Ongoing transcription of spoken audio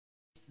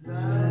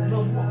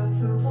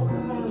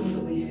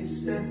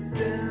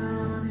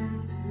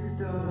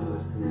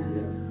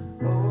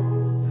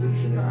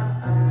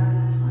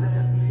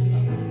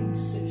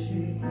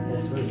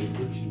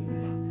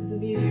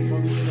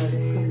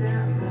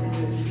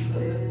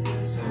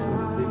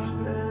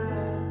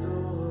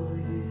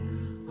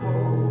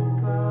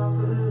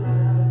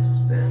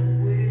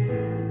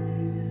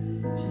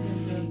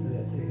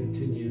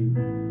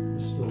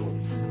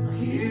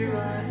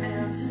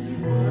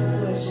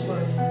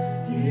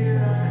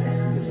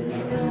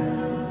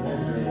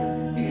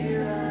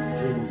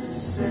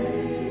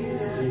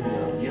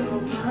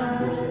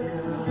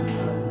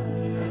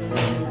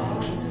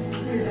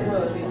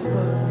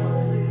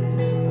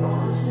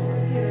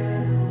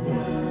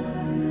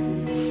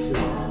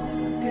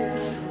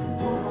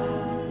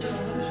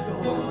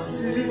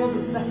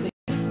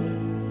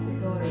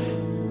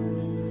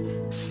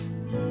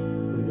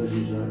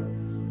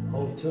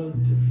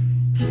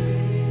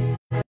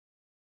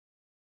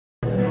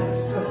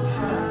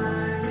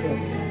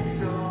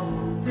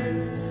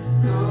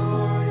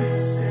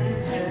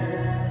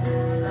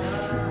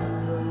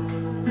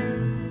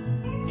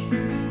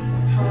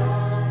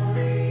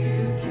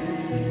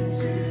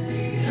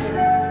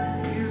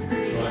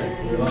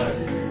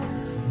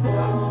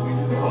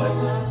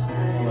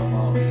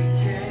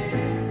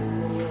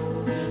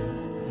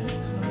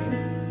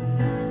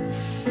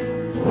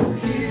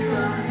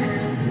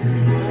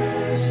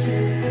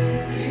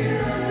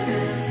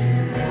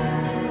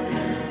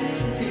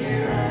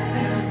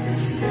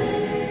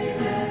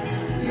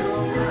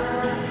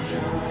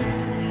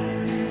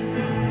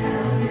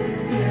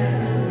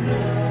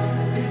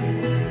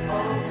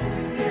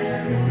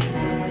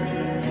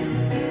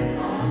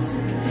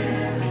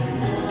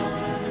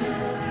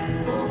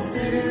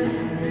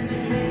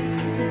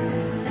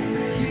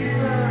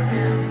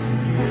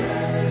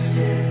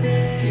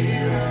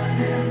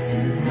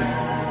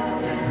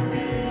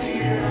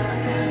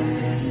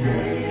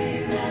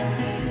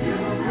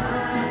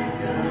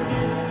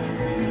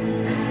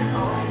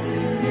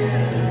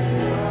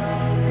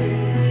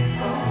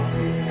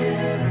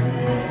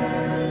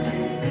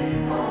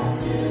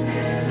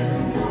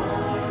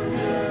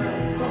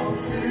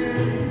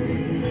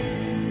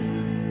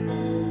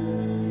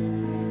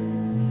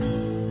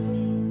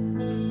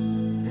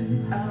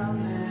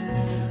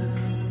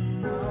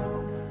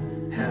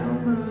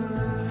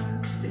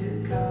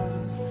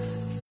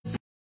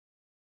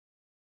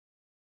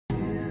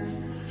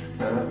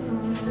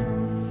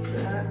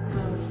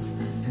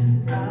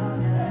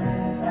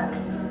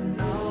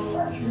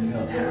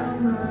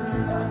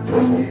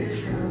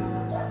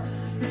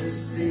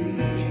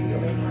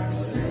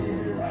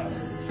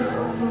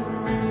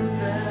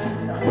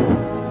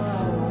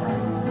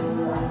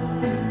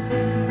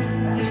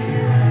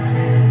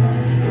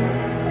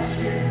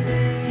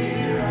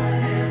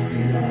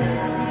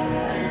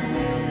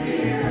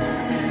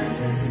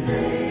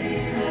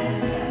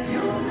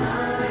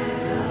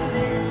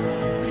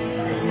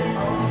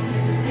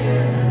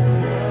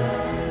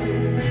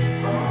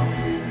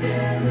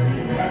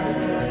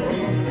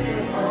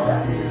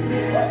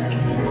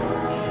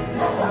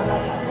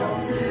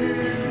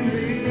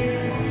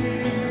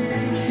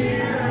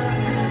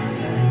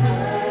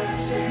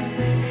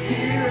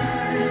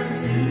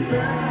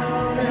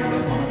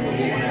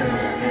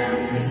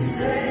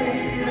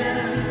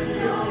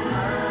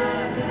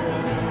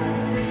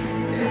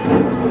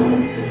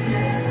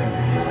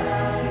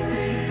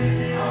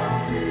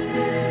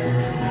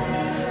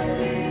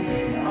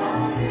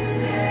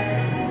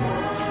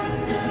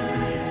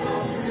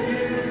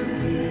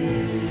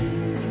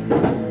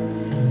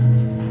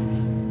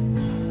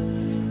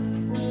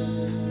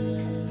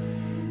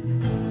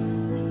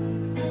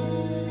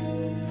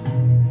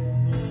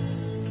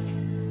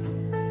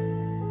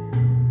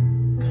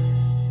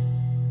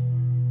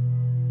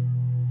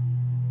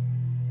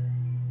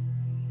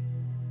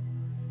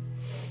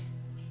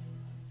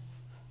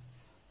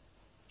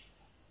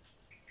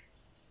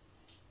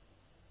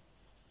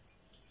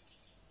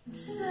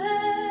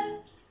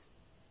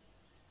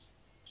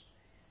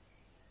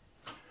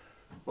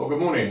Well, good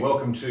morning.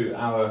 Welcome to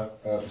our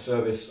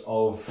service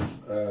of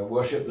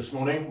worship this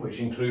morning,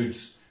 which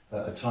includes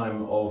a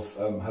time of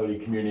Holy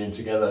Communion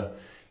together.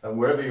 And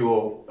wherever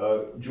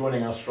you're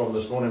joining us from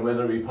this morning,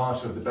 whether it be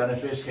part of the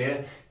benefice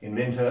here in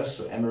Lyndhurst,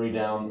 or Emery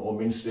Down, or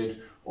Minstead,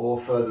 or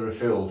further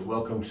afield,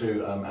 welcome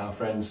to our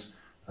friends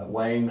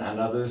Wayne and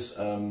others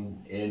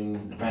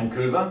in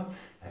Vancouver,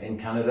 in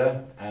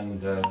Canada,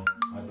 and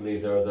I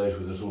believe there are those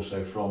with us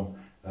also from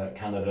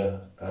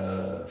Canada,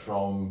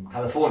 from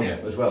California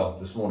as well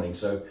this morning.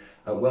 So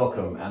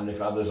welcome, and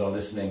if others are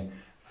listening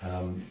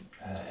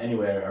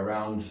anywhere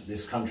around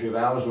this country of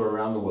ours or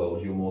around the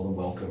world, you're more than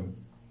welcome.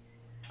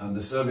 And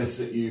the service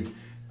that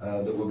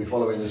that we'll be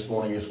following this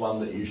morning is one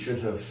that you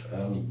should have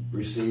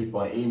received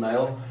by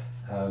email,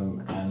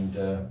 and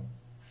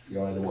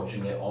you're either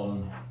watching it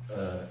on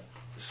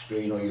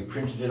screen or you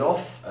printed it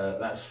off.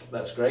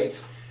 That's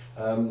great.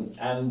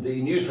 And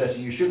the newsletter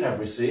you should have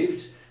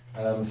received.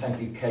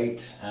 Thank you,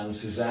 Kate and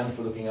Suzanne,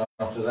 for looking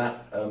after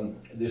that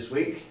this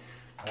week.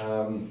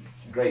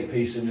 Great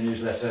piece in the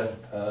newsletter,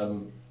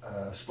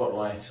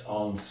 spotlight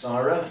on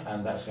Sarah,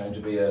 and that's going to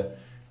be a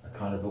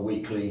kind of a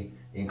weekly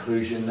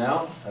inclusion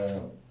now.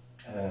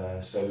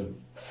 So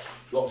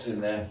lots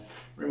in there.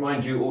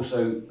 Remind you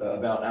also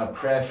about our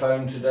prayer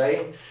phone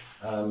today.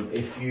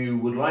 If you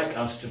would like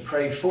us to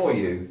pray for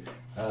you,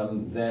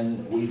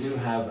 then we do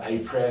have a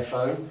prayer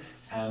phone,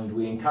 and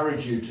we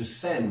encourage you to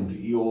send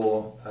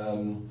your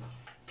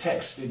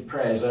texted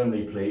prayers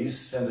only, please.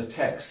 Send a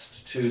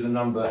text to the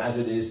number as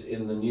it is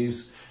in the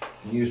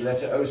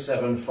newsletter,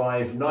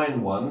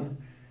 07591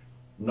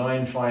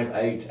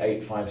 958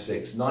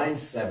 856,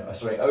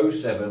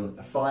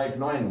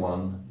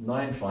 07591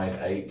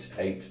 958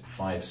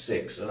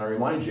 856. And I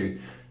remind you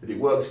that it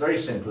works very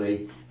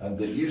simply,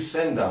 that you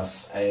send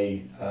us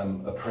a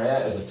prayer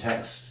as a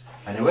text,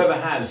 and whoever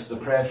has the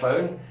prayer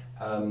phone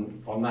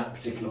on that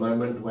particular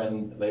moment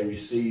when they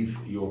receive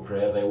your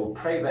prayer, they will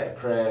pray that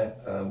prayer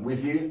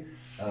with you,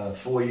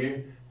 for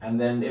you, and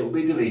then it will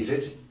be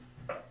deleted.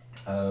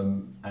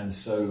 And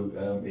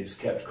so it's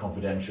kept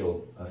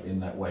confidential in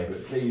that way.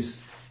 But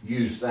please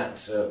use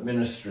that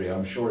ministry.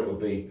 I'm sure it will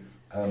be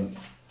an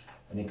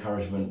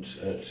encouragement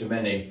to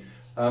many.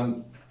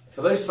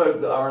 For those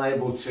folk that are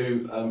unable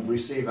to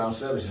receive our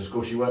services, of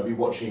course you won't be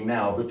watching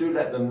now, but do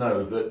let them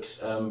know that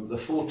the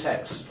full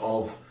text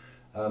of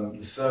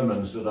the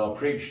sermons that are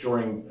preached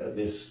during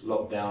this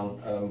lockdown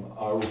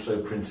are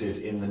also printed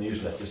in the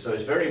newsletter. So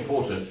it's very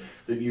important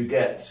that you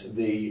get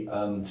the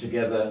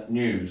Together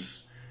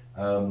news.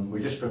 We're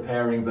just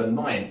preparing the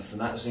 9th,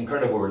 and that's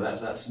incredible.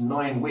 That's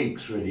 9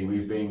 weeks really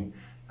we've been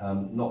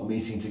not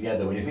meeting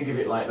together. When you think of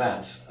it like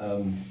that,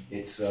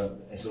 it's a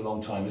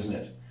long time, isn't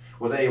it?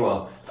 Well, there you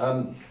are.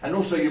 And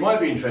also you might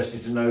be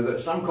interested to know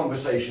that some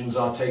conversations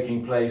are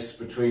taking place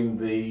between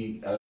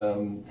the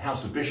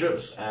House of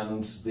Bishops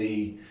and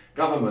the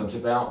government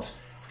about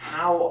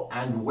how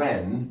and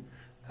when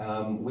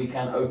we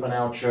can open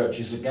our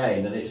churches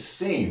again. And it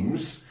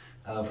seems,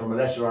 from a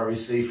letter I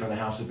received from the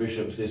House of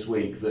Bishops this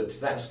week, that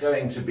that's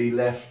going to be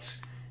left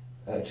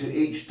to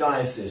each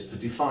diocese to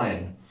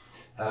define.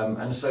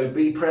 And so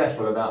be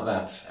prayerful about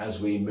that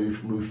as we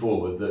move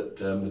forward, that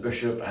the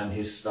Bishop and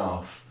his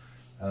staff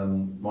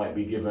might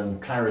be given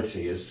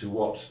clarity as to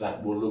what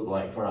that will look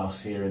like for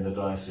us here in the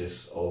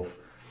Diocese of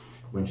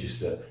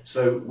Winchester.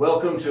 So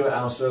welcome to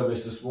our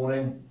service this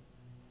morning.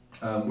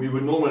 We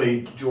would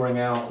normally, during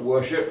our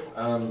worship,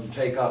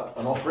 take up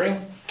an offering,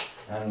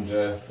 and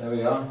there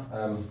we are.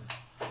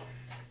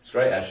 It's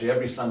great actually.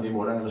 Every Sunday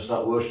morning I'm going to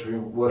start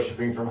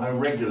worshipping from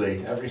home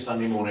regularly. Every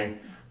Sunday morning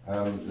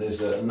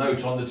there's a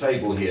note on the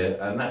table here,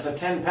 and that's a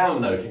 £10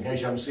 note in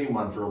case you haven't seen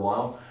one for a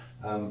while.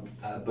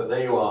 But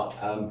there you are.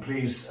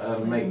 Please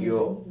make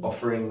your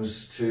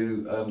offerings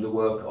to the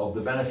work of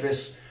the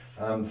benefice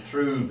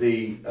through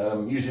the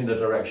using the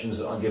directions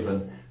that are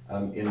given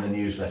in the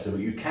newsletter. But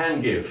you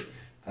can give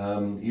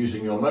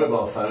using your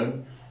mobile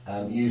phone,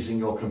 using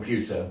your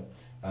computer,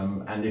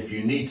 and if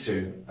you need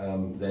to,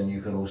 then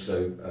you can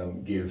also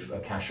give a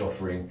cash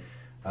offering.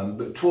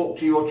 But talk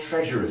to your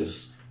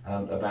treasurers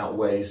about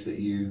ways that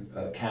you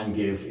can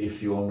give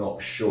if you're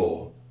not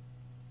sure.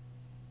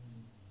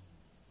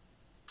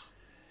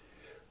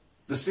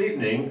 This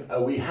evening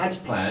we had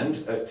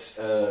planned at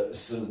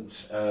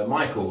St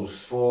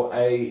Michael's for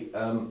a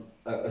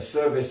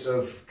service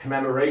of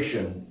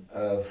commemoration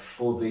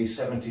for the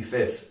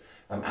 75th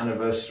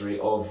anniversary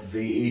of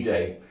VE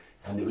Day,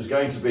 and it was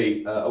going to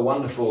be a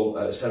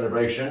wonderful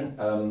celebration.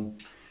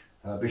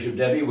 Bishop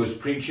Debbie was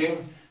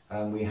preaching,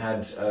 and we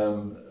had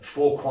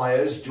 4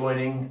 choirs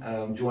joining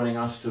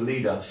us to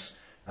lead us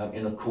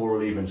in a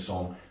choral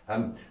evensong.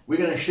 We're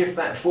going to shift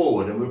that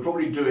forward, and we'll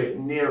probably do it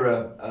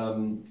nearer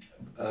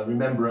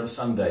Remembrance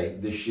Sunday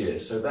this year.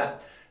 So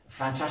that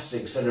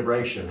fantastic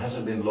celebration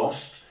hasn't been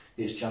lost,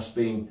 it's just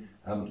been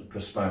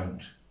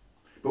postponed.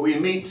 But we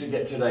meet to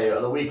get today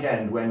at a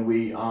weekend when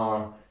we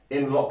are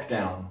in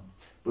lockdown,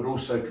 but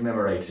also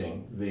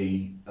commemorating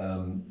the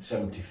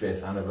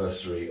 75th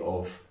anniversary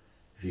of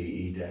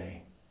VE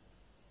Day.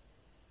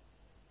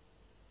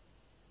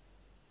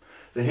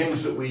 The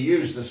hymns that we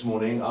use this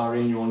morning are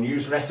in your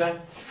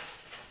newsletter,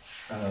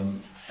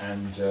 and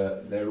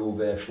they're all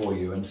there for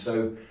you. And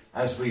so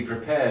as we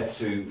prepare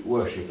to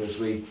worship, as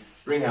we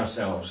bring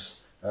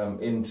ourselves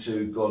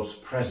into God's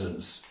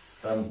presence,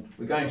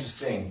 we're going to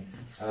sing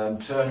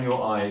Turn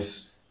Your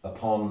Eyes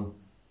Upon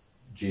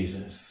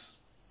Jesus.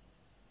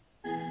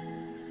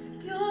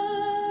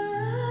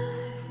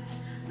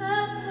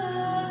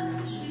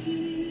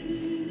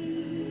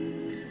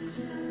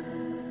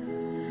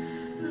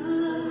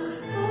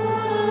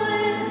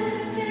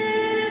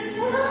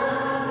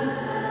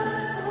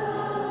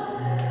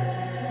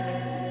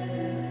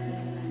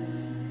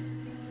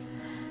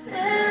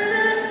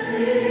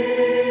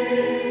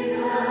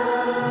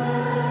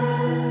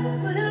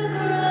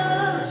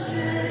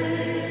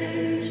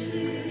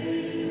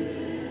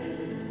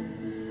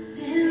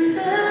 In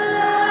the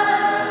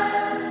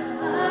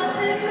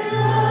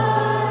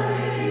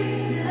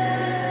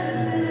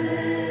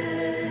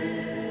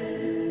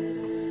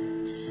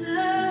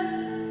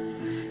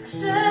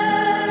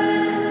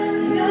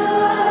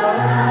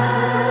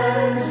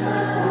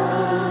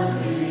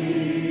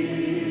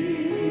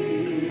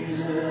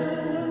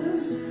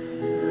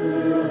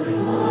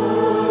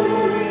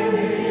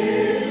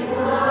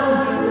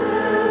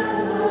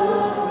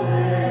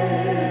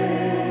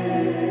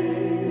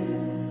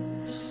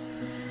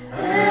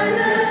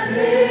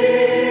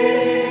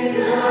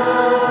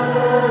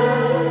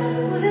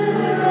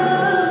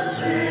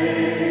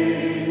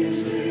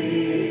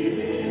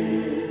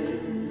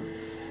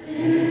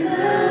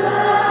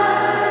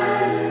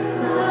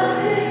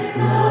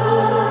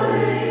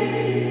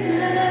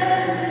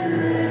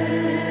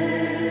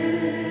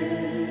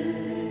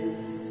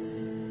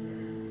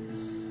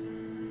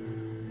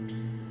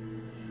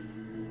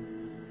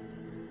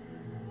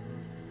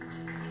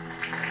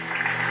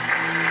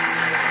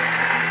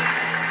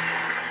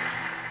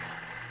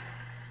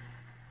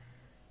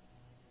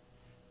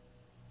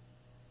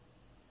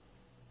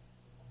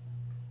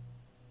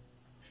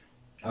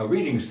Our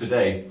readings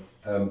today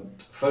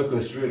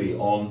focus really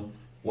on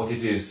what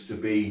it is to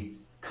be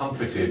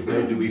comforted.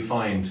 Where do we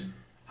find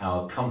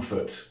our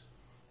comfort?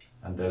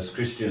 And as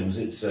Christians,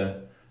 it's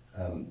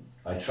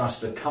I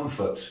trust, a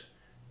comfort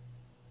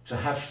to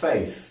have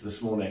faith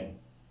this morning.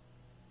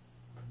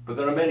 But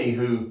there are many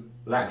who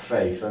lack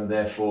faith and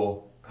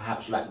therefore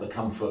perhaps lack the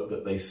comfort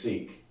that they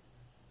seek.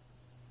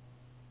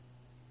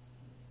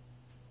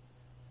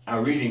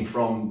 Our reading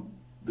from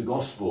the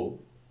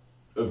Gospel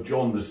of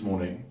John this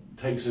morning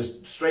takes us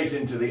straight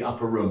into the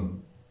upper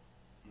room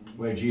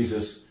where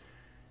Jesus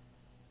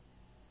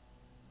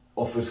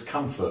offers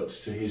comfort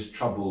to his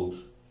troubled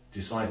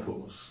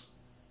disciples.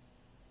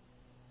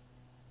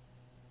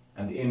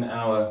 And in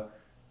our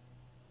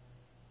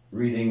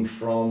reading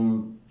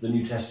from the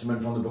New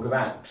Testament, from the book of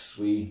Acts,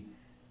 we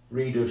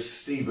read of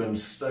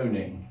Stephen's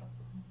stoning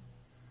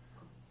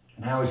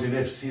and how as he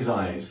lifts his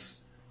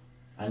eyes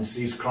and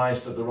sees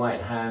Christ at the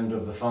right hand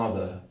of the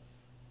Father,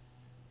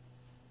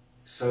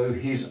 so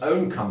his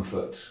own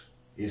comfort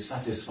is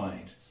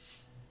satisfied,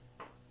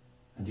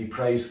 and he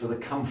prays for the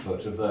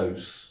comfort of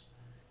those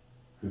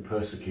who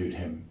persecute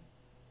him.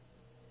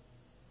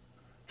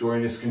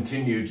 During this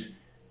continued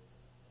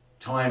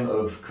time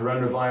of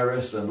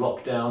coronavirus and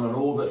lockdown and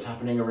all that's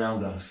happening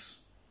around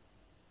us,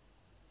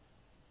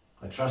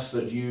 I trust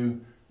that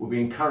you will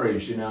be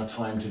encouraged in our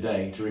time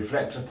today to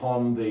reflect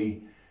upon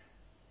the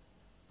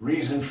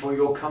reason for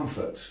your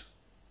comfort.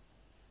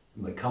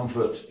 And the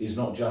comfort is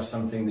not just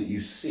something that you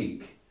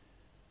seek,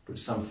 but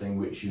something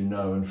which you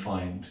know and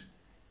find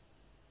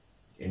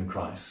in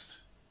Christ.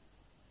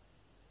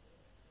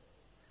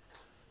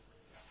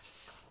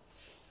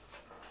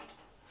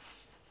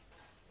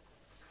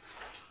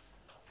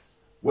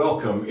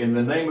 Welcome in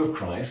the name of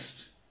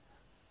Christ.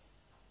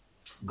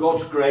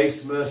 God's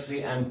grace,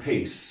 mercy and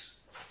peace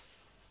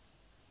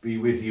be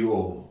with you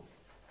all.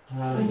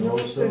 And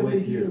also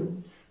with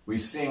you. We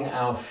sing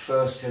our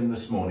first hymn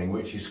this morning,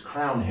 which is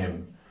Crown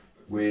Him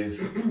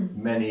with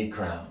Many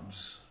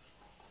Crowns.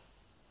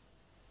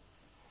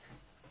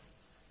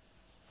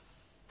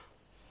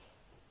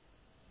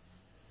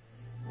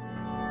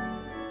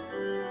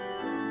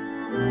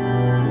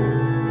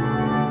 Yeah.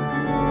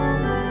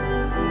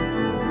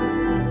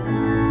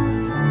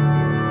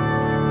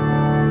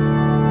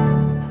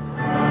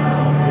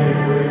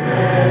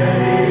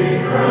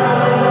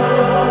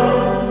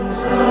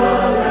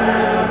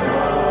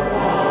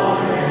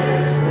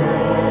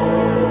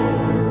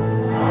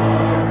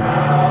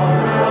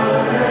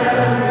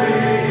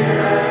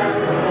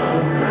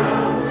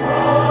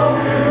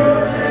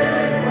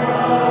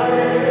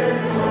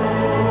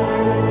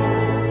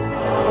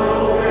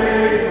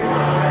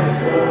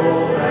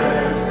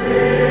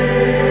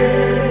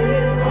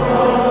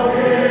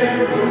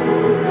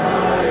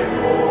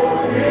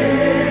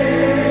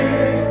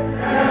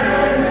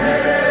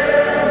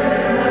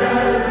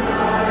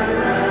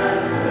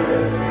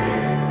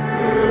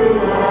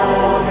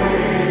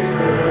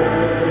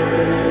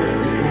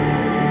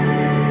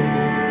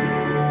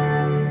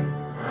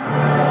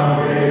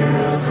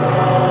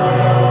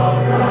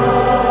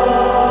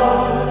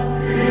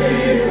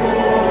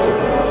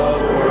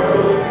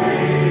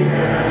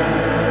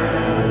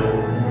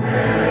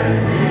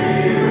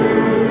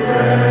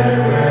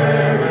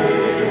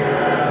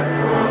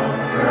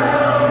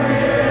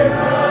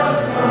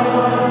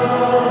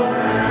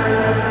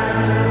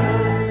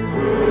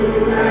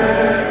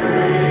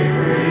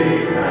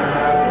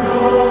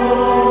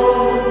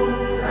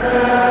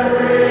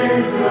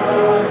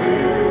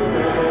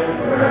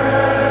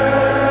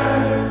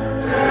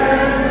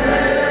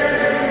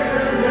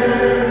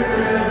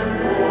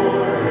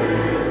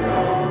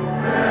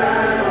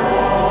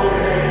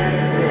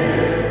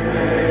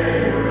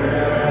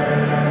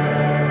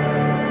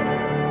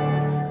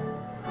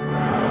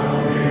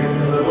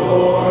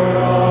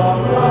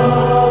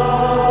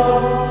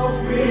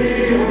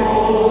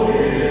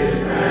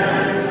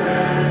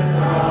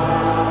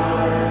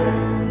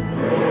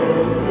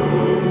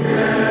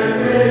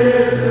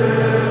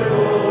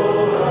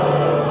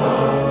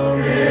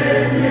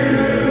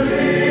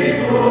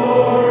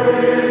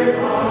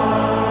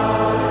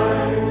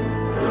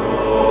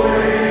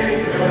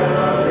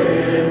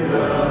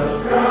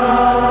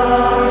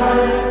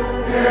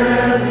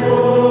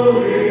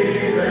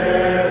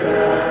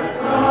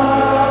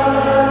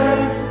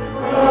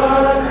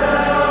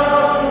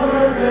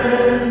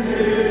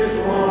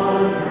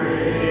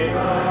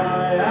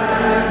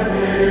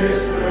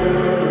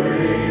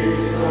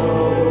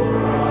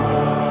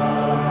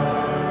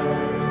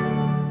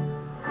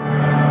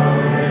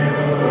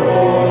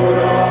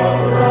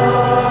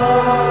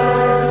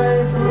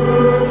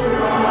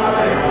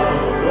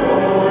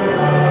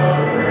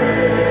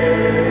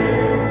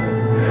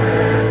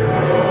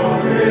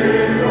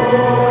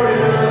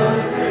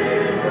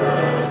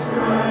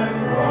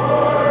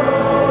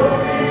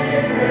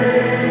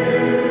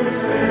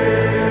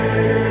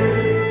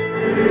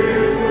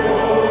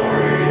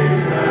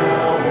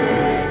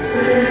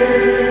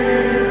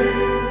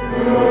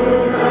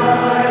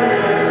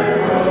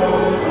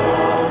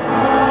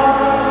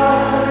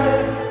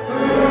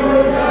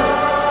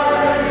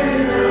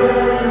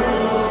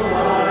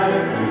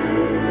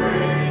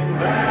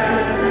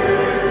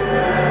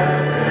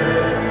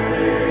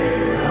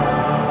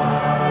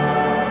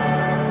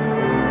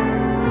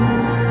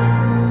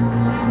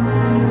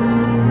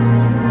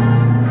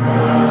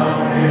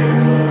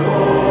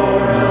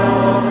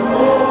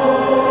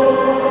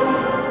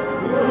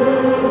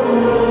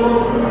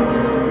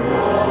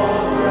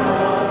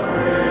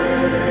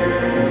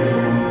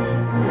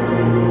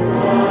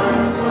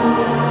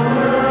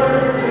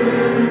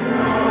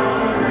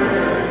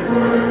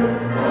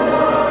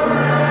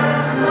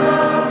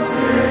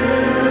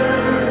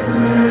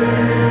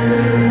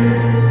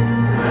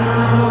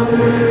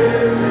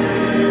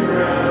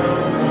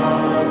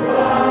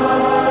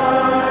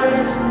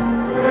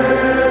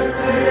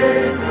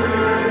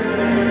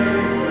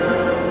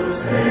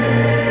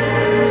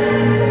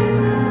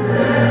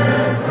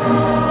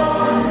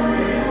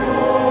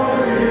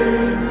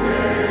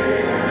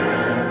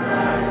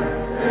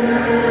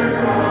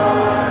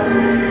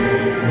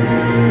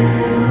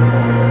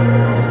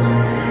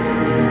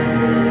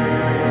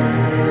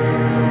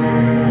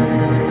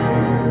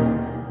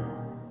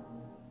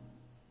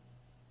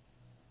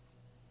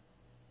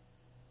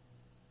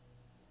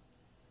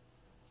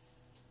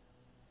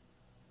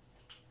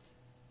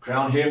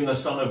 Crown him the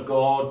Son of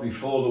God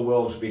before the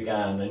worlds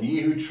began, and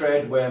ye who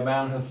tread where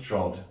man hath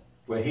trod,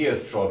 where he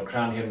hath trod,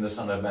 crown him the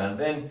Son of Man.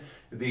 Then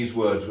these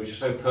words, which are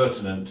so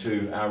pertinent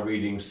to our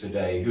readings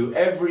today, who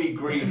every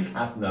grief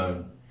hath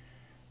known,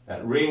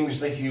 that wrings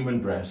the human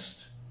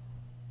breast,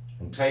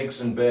 and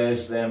takes and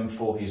bears them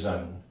for his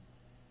own,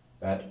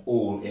 that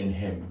all in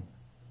him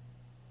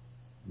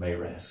may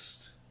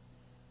rest.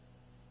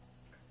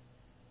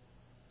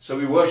 So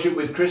we worship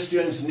with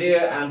Christians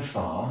near and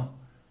far,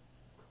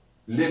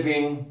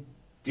 living,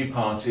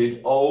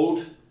 departed,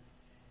 old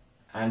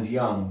and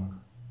young,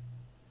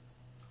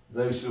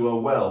 those who are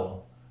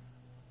well,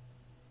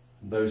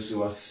 those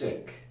who are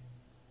sick.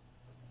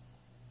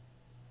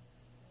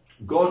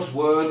 God's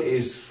word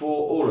is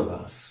for all of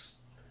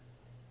us.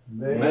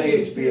 May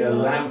it be a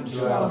lamp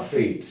to our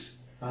feet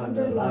and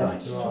a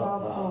light to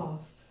our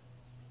path.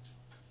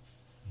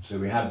 So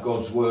we have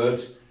God's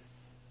word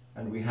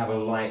and we have a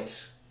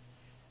light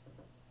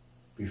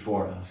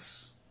before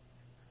us.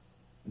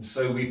 And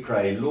so we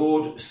pray,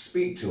 Lord,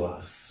 speak to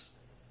us,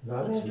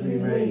 that we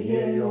may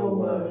hear your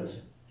word.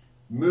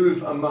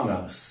 Move among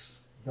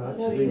us, that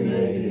we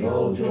may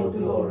behold your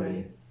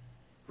glory.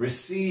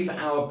 Receive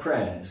our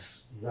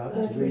prayers,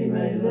 that we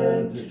may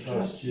learn to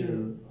trust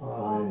you.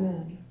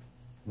 Amen.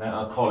 Now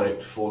our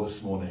collect for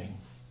this morning.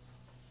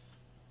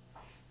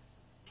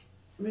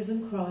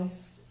 Risen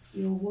Christ,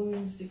 your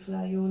wounds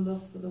declare your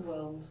love for the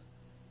world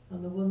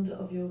and the wonder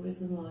of your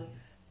risen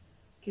life.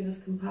 Give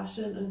us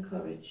compassion and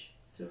courage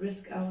to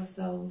risk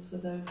ourselves for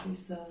those we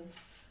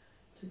serve,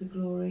 to the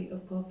glory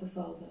of God the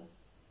Father.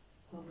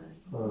 Amen.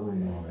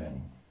 Amen.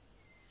 Amen.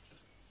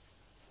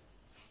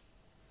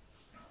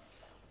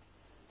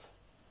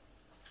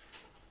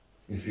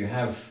 If you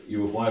have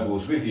your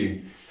Bibles with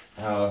you,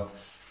 our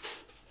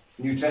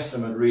New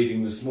Testament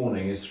reading this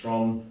morning is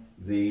from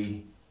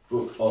the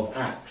book of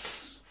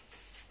Acts.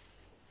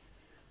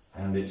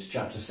 And it's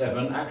chapter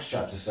 7, Acts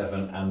chapter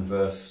 7 and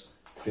verse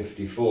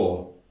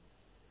 54.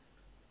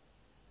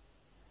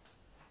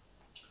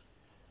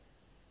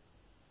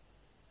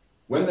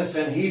 When the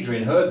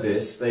Sanhedrin heard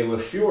this, they were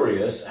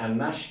furious and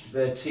gnashed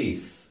their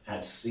teeth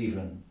at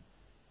Stephen.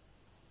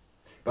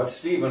 But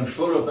Stephen,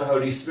 full of the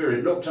Holy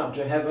Spirit, looked up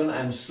to heaven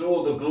and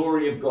saw the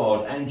glory of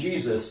God and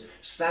Jesus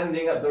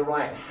standing at the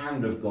right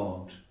hand of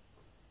God.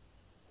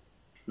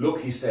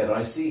 Look, he said,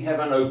 I see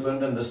heaven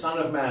opened and the Son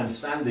of Man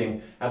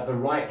standing at the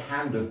right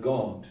hand of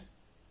God.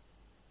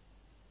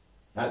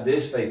 At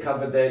this they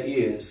covered their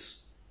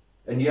ears,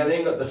 and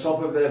yelling at the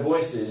top of their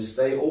voices,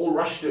 they all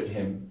rushed at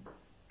him,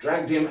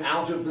 dragged him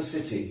out of the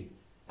city,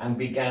 and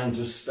began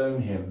to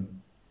stone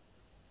him.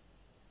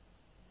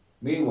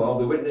 Meanwhile,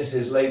 the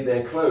witnesses laid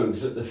their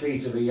clothes at the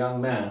feet of a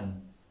young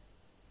man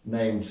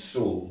named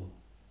Saul.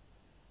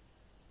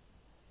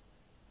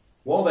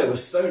 While they were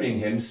stoning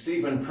him,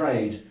 Stephen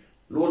prayed,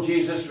 Lord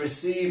Jesus,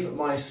 receive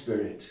my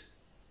spirit.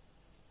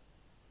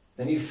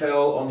 Then he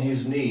fell on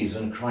his knees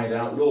and cried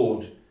out,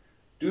 Lord,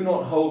 do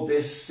not hold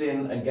this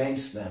sin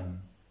against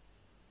them.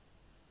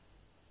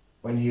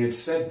 When he had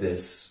said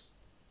this,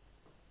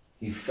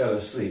 he fell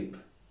asleep.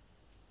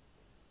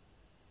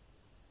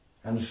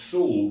 And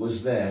Saul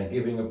was there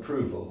giving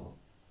approval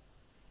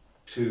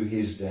to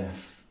his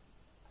death.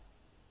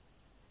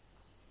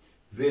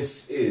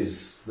 This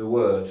is the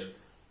word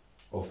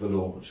of the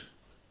Lord.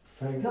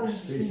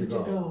 Thanks be to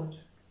God.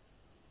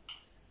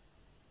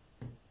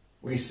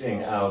 We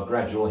sing our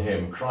gradual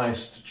hymn,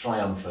 Christ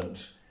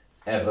triumphant,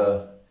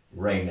 ever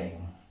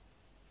reigning.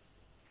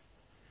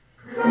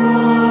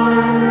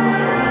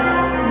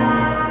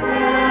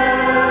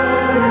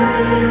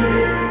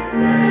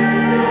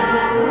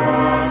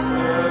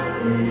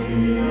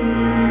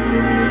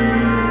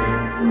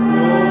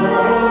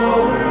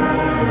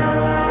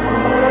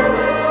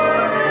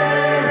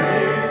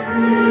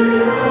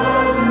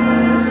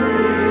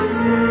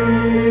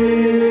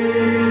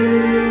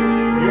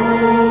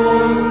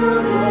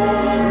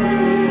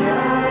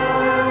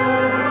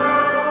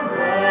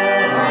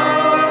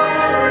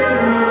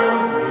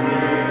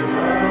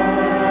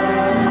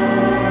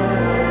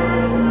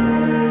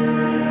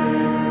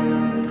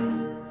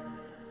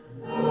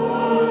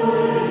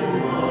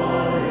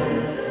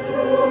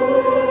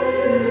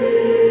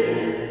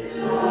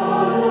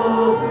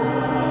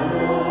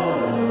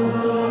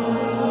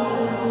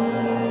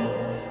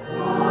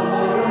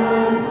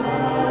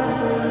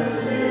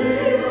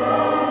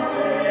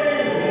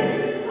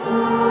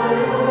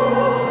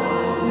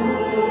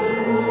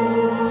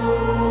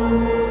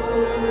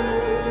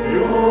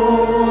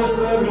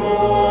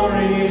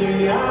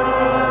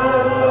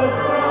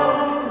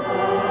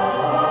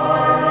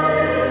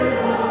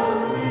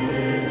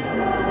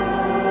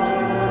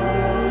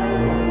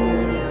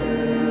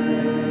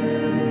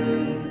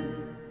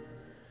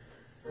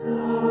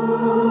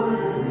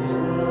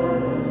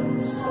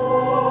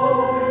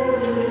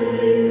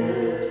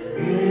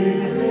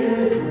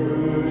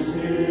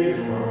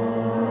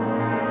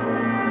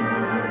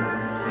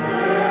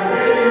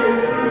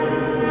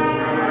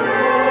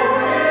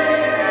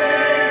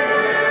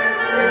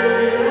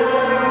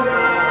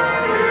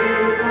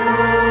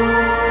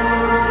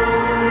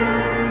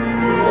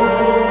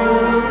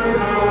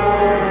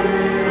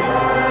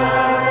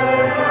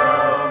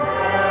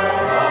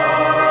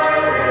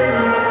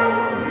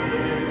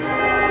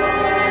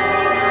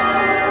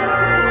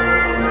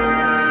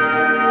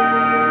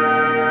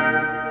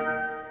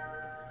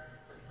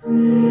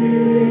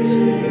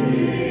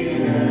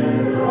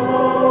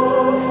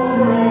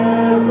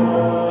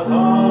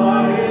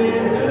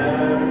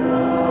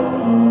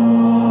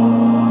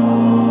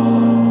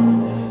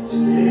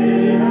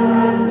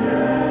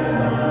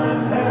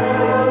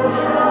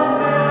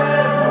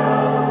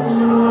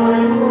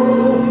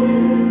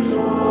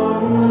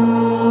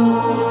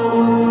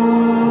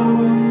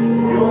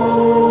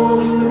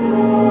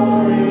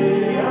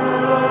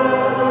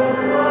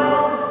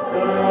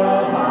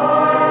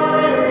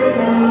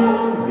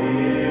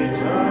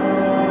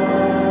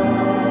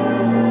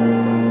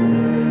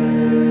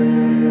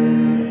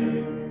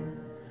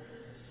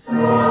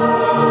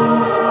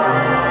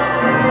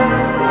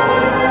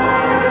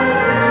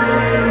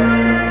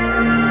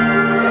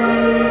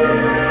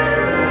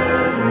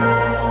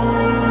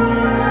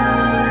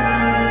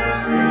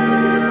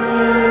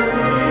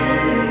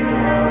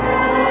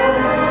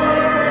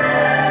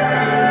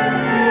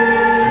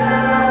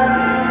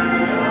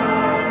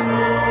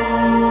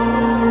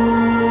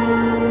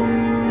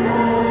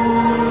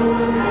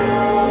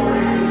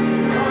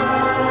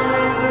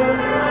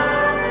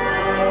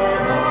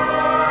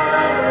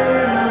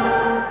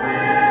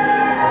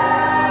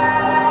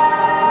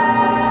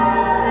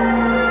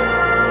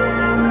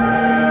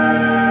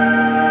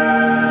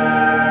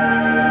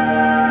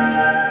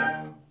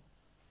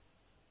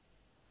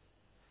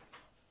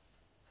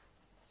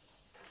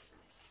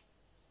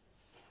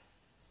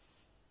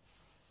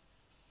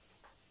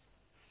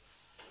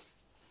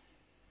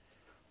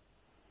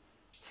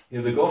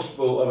 Hear the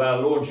gospel of our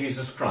Lord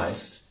Jesus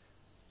Christ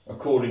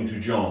according to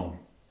John.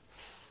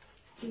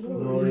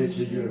 Glory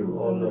to you,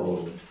 O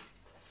Lord.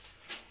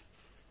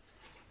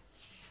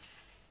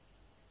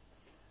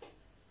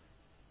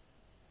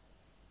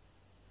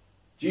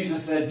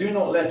 Jesus said, "Do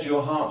not let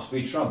your hearts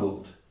be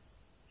troubled.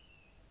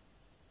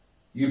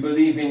 You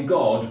believe in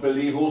God,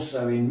 believe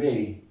also in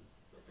me.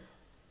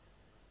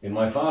 In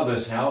my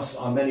Father's house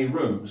are many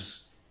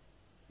rooms.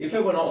 If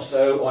it were not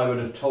so, I would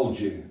have told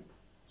you.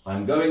 I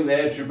am going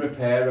there to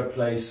prepare a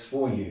place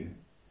for you.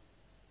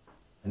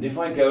 And if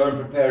I go and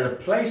prepare a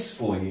place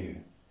for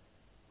you,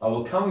 I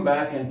will come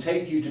back and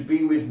take you to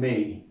be with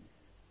me,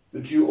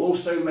 that you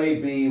also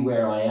may be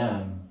where I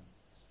am.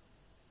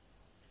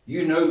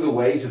 You know the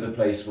way to the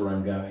place where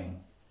I'm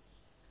going."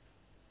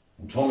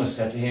 And Thomas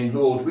said to him,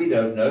 "Lord, we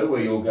don't know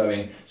where you're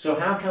going, so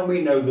how can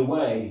we know the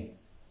way?"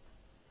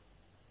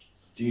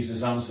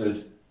 Jesus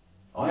answered,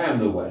 "I am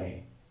the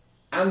way,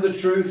 and the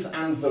truth,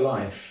 and the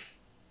life.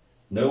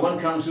 No one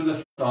comes to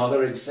the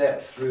Father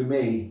except through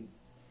me.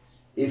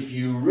 If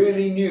you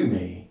really knew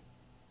me,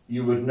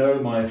 you would know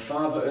my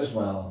Father as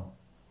well.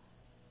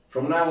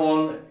 From now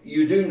on,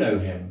 you do know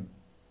him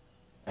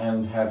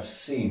and have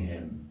seen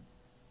him."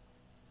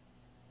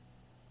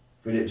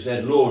 Philip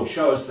said, "Lord,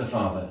 show us the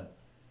Father,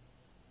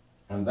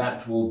 and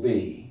that will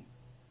be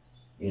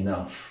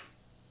enough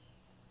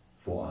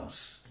for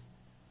us."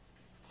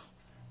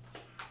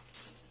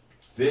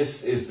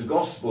 This is the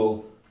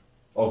gospel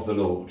of the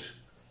Lord.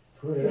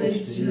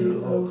 Praise to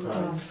you, O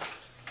Christ.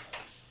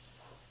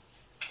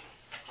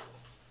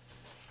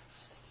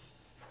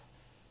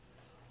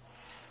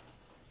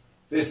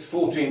 This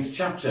 14th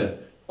chapter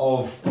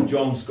of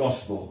John's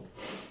Gospel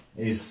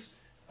is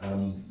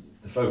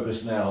the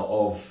focus now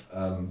of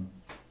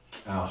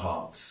our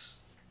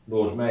hearts.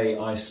 Lord, may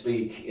I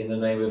speak in the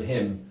name of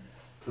him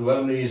who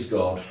only is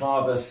God,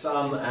 Father,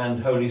 Son,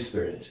 and Holy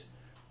Spirit.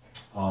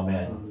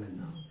 Amen.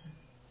 Amen.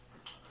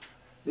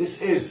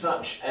 This is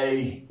such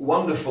a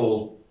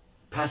wonderful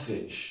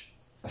passage,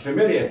 a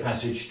familiar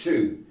passage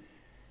too.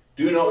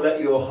 Do not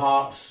let your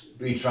hearts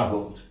be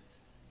troubled.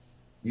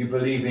 You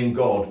believe in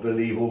God,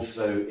 believe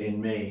also in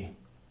me.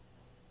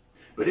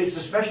 But it's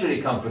especially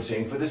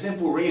comforting for the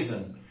simple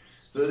reason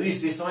that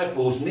these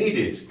disciples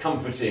needed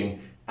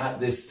comforting at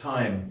this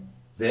time.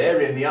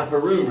 There in the upper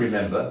room,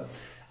 remember,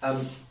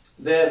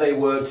 there they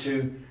were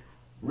to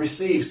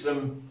receive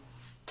some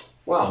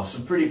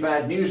pretty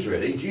bad news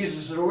really.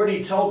 Jesus had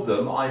already told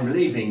them, "I'm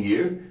leaving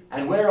you,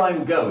 and where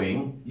I'm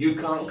going, you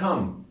can't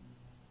come."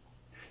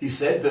 He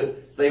said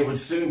that they would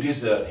soon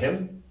desert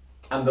him,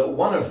 and that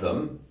one of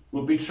them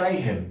would betray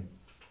him.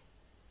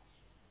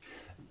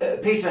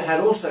 Peter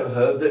had also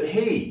heard that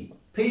he,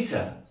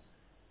 Peter,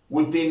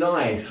 would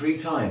deny 3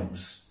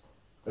 times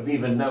of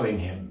even knowing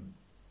him.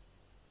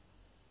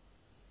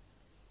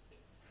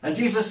 And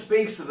Jesus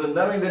speaks to them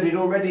knowing that he'd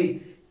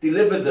already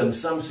delivered them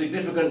some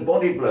significant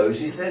body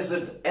blows. He says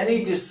that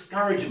any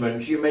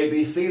discouragement you may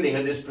be feeling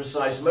at this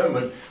precise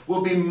moment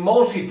will be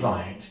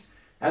multiplied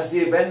as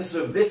the events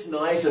of this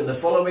night and the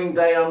following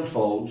day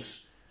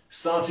unfolds,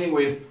 starting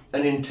with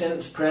an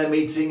intense prayer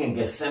meeting in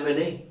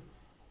Gethsemane,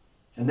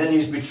 and then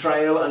his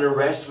betrayal and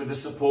arrest with the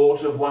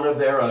support of one of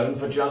their own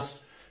for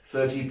just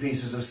 30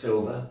 pieces of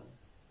silver.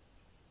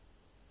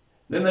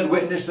 Then they'd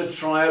witness the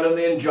trial and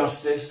the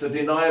injustice, the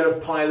denial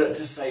of Pilate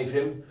to save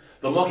him,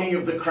 the mocking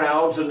of the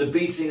crowds and the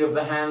beating of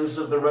the hands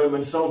of the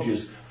Roman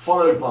soldiers,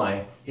 followed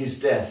by his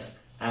death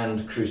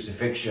and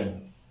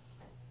crucifixion.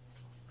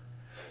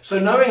 So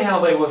knowing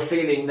how they were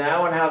feeling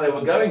now and how they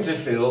were going to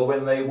feel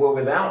when they were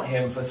without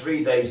him for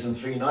 3 days and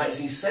 3 nights,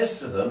 he says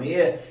to them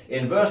here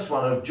in verse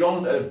 1 of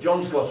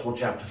John's Gospel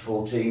chapter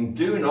 14,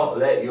 "Do not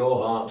let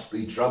your hearts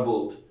be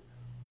troubled."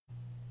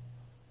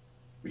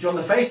 Which on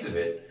the face of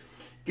it,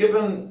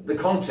 given the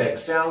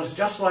context, sounds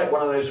just like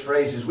one of those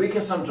phrases we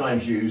can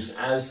sometimes use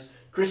as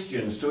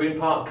Christians to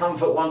impart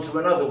comfort one to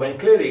another when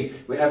clearly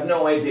we have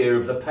no idea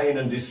of the pain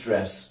and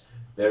distress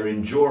they're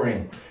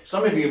enduring.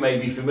 Some of you may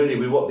be familiar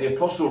with what the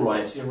Apostle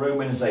writes in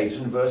Romans 8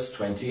 and verse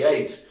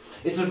 28.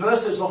 It's a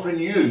verse that's often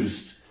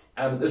used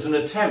as an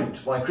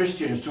attempt by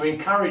Christians to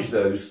encourage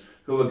those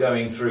who are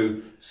going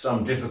through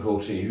some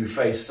difficulty, who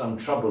face some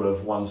trouble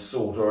of one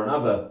sort or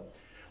another.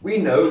 "We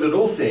know that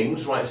all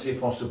things," writes the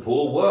Apostle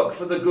Paul, "work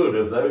for the good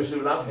of those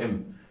who love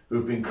him, who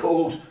have been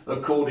called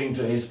according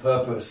to his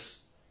purpose."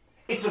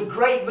 It's a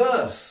great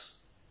verse,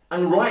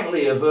 and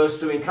rightly a verse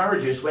to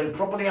encourage us when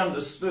properly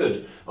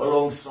understood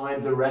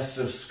alongside the rest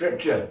of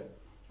Scripture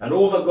and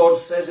all that God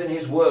says in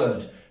his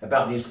word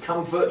about his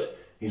comfort,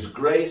 his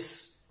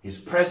grace, his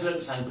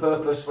presence and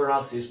purpose for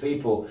us, his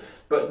people.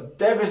 But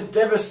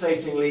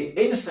devastatingly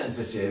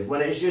insensitive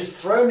when it's just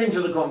thrown into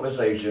the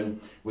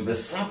conversation with a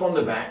slap on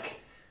the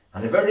back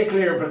and a very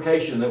clear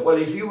implication that, well,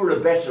 if you were a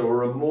better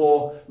or a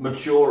more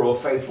mature or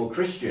faithful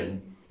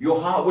Christian,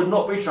 your heart would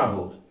not be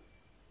troubled.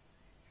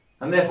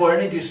 And therefore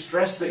any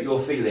distress that you're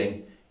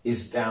feeling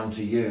is down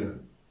to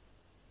you.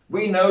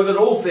 We know that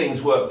all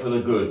things work for the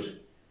good.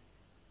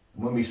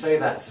 And when we say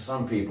that to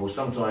some people,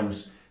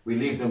 sometimes we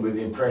leave them with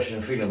the impression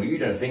and feeling, well, you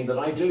don't think that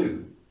I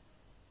do.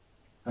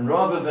 And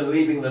rather than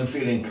leaving them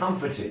feeling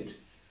comforted,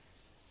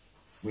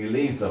 we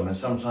leave them and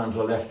sometimes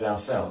are left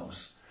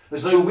ourselves,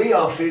 as though we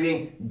are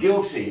feeling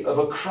guilty of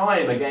a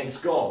crime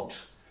against God.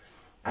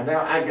 And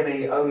our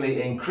agony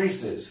only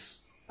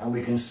increases, and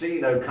we can see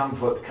no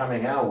comfort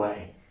coming our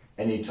way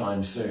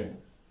anytime soon.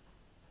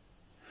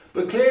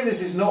 But clearly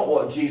this is not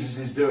what Jesus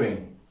is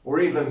doing, or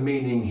even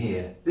meaning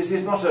here. This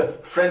is not a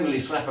friendly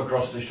slap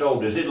across the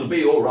shoulders, it'll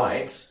be all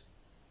right.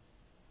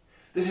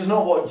 This is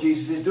not what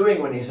Jesus is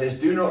doing when he says,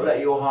 do not let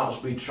your hearts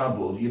be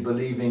troubled. You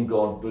believe in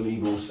God,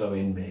 believe also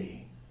in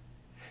me.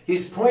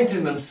 He's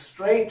pointing them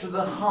straight to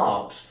the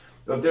heart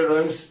of their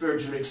own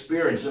spiritual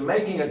experience and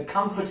making a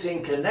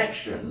comforting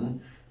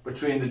connection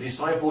between the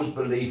disciples'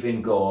 belief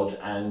in God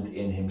and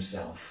in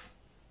himself.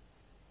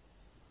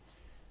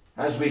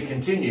 As we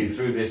continue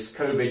through this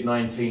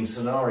COVID-19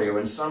 scenario,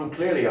 and some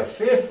clearly are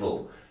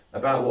fearful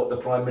about what the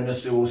Prime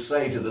Minister will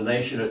say to the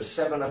nation at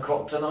 7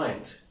 o'clock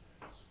tonight,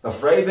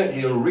 afraid that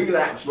he'll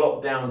relax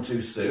lockdown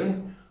too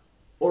soon,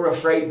 or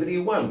afraid that he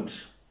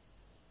won't.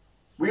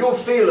 We all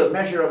feel a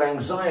measure of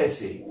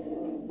anxiety.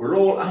 We're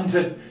all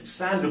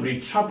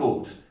understandably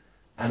troubled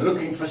and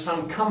looking for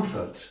some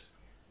comfort,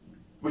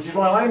 which is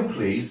why I'm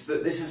pleased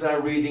that this is our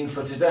reading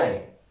for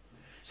today.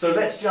 So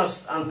let's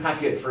just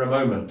unpack it for a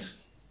moment.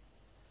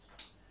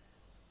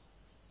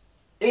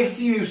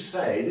 If you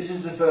say, this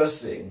is the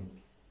first thing,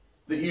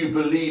 that you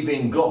believe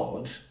in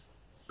God,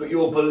 but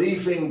your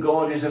belief in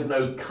God is of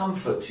no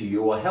comfort to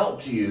you or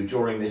help to you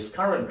during this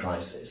current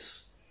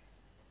crisis,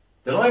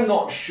 then I'm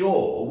not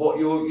sure what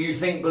you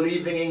think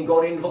believing in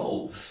God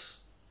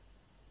involves.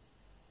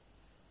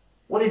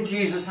 What did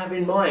Jesus have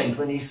in mind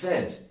when he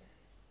said,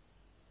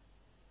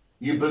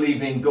 you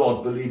believe in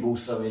God, believe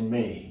also in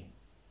me?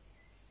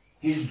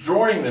 He's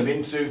drawing them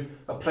into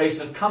a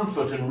place of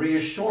comfort and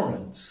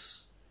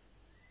reassurance.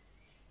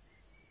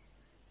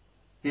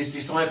 His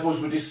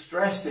disciples were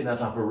distressed in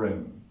that upper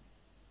room.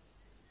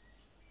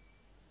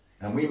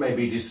 And we may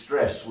be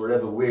distressed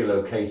wherever we're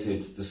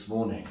located this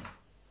morning.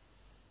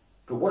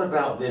 But what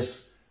about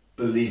this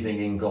believing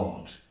in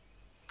God?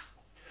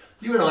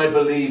 You and I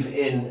believe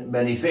in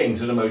many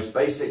things. At a most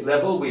basic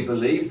level, we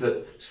believe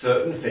that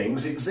certain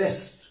things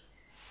exist.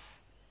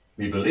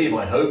 We believe,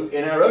 I hope,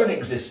 in our own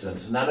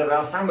existence and that of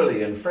our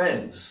family and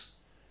friends.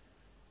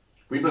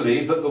 We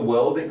believe that the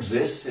world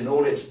exists in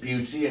all its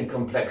beauty and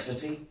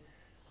complexity.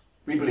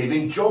 We believe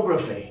in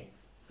geography.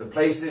 The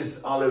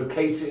places are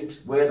located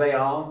where they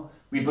are.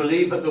 We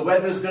believe that the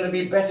weather's going to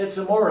be better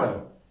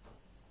tomorrow.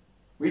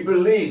 We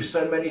believe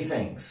so many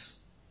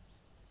things.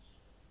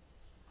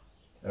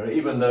 There are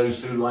even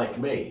those who, like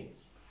me,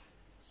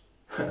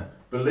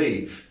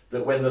 believe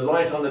that when the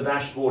light on the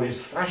dashboard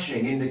is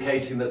flashing,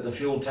 indicating that the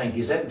fuel tank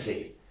is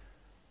empty,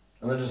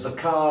 and that as the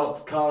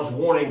car's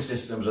warning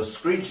systems are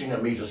screeching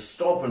at me to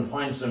stop and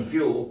find some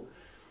fuel,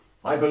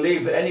 I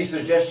believe that any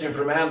suggestion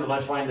from Anne that I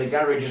find the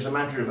garage is a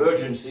matter of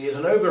urgency is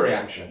an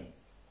overreaction,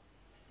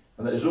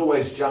 and that there's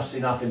always just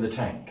enough in the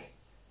tank,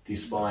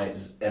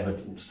 despite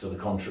evidence to the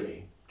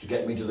contrary, to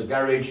get me to the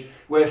garage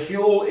where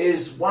fuel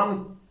is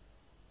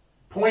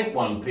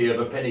 1.1p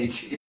of a penny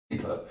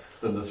cheaper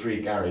than the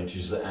 3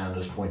 garages that Anne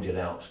has pointed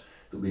out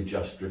that we've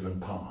just driven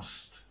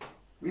past.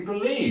 We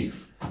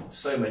believe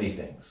so many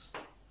things.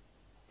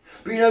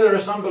 But you know, there are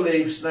some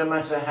beliefs, no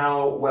matter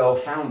how well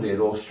founded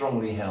or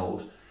strongly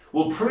held,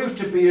 will prove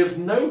to be of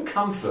no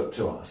comfort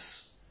to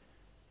us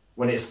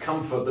when it's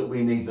comfort that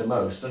we need the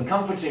most. And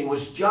comforting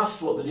was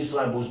just what the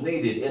disciples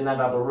needed in that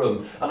upper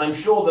room. And I'm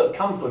sure that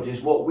comfort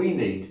is what we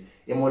need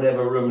in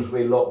whatever rooms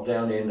we're locked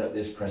down in at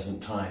this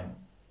present time.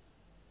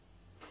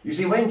 You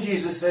see, when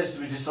Jesus says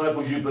to his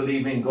disciples, you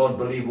believe in God,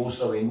 believe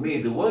also in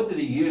me, the word that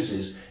he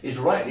uses is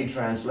rightly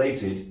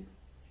translated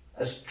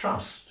as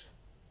trust.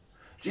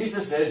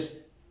 Jesus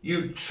says,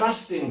 you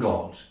trust in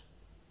God,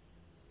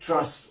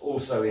 trust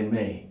also in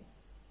me.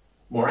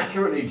 More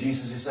accurately,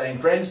 Jesus is saying,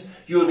 friends,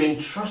 you have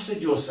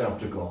entrusted yourself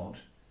to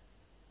God.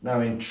 Now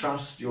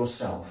entrust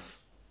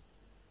yourself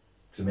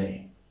to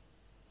me.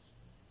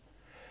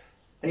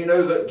 And you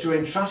know that to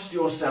entrust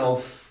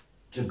yourself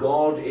to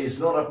God is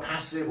not a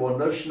passive or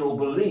notional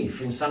belief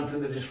in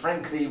something that is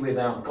frankly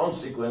without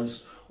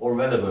consequence or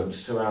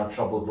relevance to our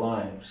troubled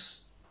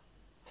lives.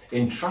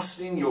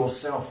 Entrusting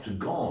yourself to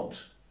God,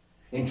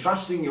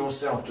 entrusting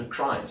yourself to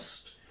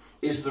Christ,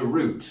 is the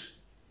route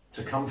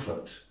to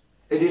comfort.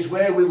 It is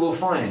where we will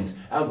find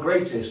our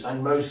greatest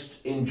and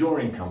most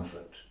enduring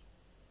comfort.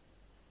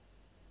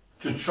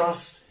 To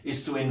trust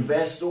is to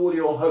invest all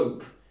your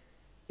hope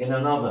in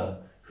another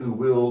who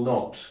will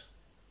not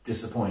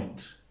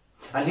disappoint.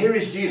 And here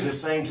is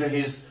Jesus saying to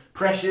his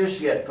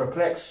precious yet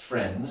perplexed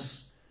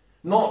friends,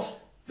 not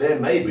there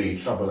may be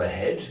trouble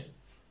ahead,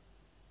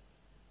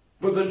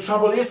 but that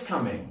trouble is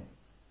coming.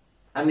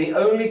 And the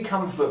only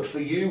comfort for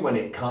you when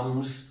it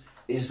comes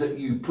is that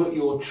you put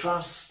your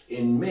trust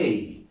in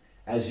me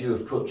as you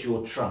have put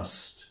your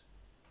trust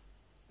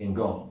in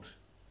God.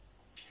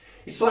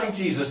 It's like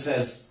Jesus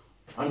says,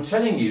 I'm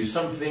telling you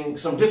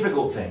some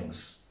difficult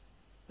things,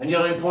 And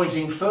yet I'm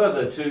pointing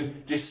further to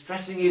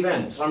distressing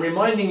events. I'm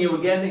reminding you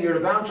again that you're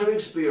about to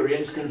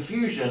experience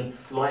confusion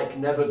like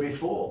never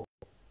before.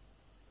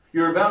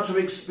 You're about to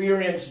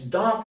experience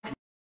darkness,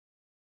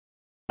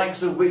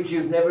 likes of which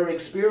you've never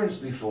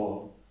experienced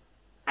before.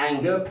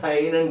 Anger,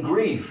 pain and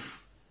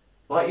grief,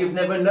 like you've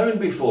never known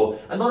before.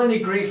 And not only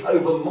grief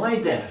over my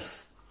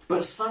death,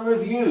 but some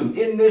of you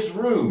in this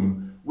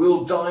room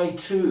will die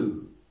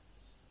too.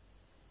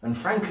 And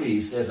frankly,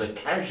 he says, a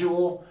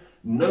casual,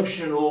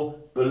 notional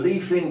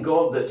belief in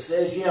God that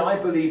says, yeah, I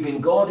believe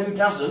in God, who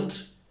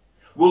doesn't,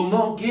 will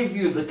not give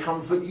you the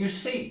comfort you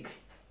seek.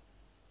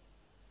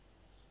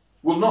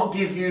 Will not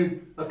give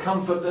you a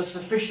comfort that's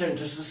sufficient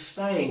to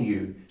sustain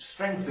you,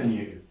 strengthen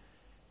you,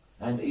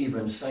 and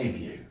even save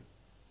you.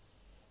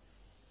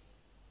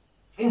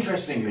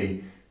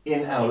 Interestingly,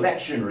 in our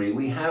lectionary,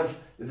 we have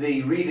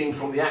the reading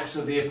from the Acts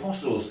of the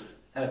Apostles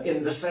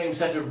in the same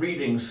set of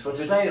readings for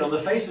today. And on the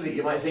face of it,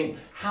 you might think,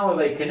 how are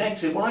they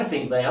connected? Well, I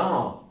think they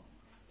are.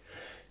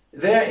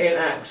 There in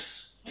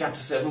Acts chapter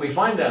 7, we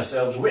find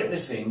ourselves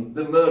witnessing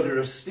the murder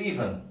of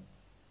Stephen.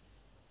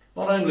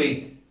 Not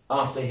only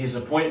after his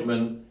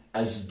appointment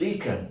as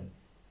deacon,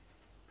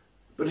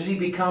 but as he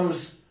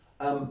becomes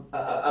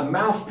a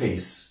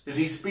mouthpiece, as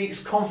he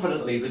speaks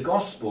confidently the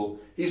gospel,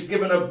 he's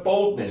given a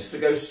boldness to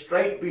go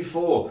straight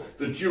before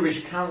the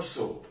Jewish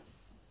council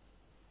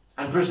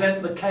and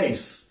present the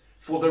case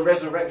for the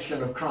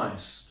resurrection of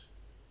Christ.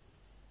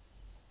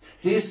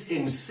 His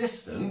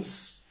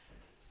insistence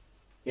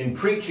in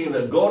preaching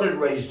that God had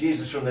raised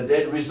Jesus from the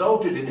dead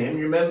resulted in him,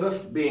 remember,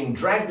 being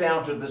dragged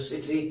out of the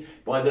city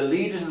by the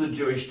leaders of the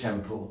Jewish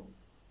temple,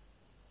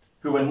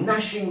 who were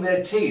gnashing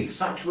their teeth.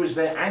 Such was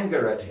their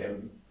anger at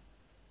him.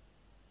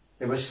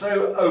 They were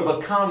so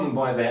overcome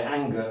by their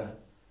anger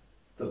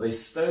that they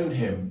stoned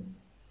him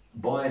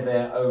by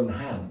their own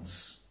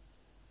hands.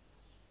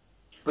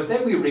 But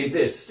then we read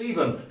this: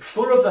 Stephen,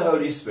 full of the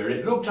Holy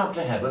Spirit, looked up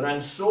to heaven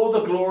and saw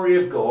the glory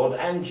of God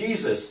and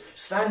Jesus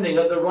standing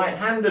at the right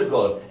hand of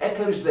God.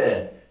 Echoes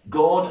there.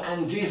 God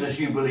and Jesus.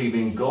 You believe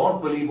in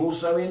God, believe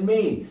also in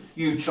me.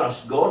 You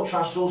trust God,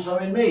 trust also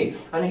in me.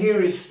 And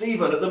here is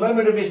Stephen at the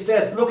moment of his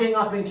death, looking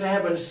up into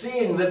heaven,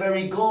 seeing the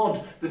very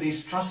God that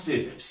he's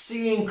trusted,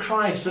 seeing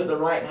Christ at the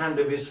right hand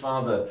of his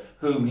Father,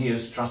 whom he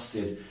has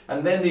trusted.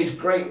 And then these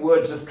great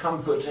words of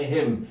comfort to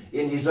him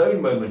in his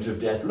own moment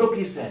of death. Look,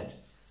 he said,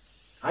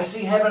 I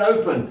see heaven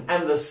open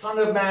and the Son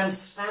of Man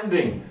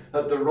standing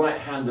at the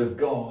right hand of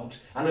God.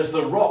 And as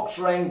the rocks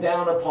rain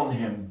down upon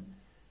him,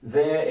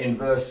 there in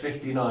verse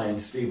 59,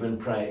 Stephen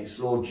prays,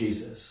 Lord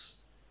Jesus,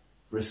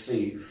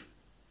 receive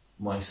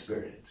my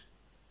spirit.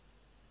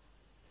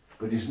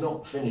 But he's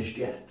not finished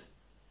yet.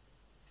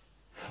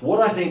 What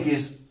I think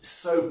is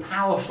so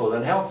powerful,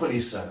 and helpfully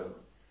so,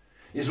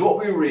 is what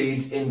we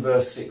read in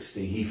verse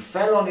 60. He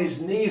fell on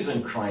his knees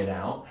and cried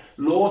out,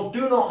 Lord,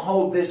 do not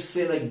hold this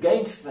sin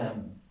against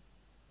them.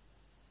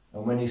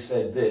 And when he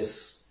said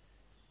this,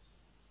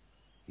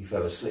 he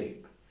fell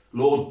asleep.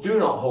 Lord, do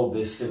not hold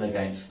this sin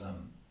against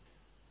them.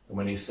 And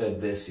when he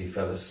said this, he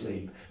fell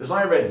asleep. As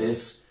I read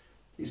this,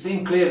 it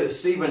seemed clear that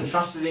Stephen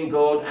trusted in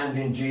God and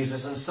in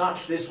Jesus, and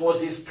such this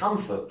was his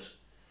comfort,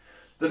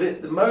 that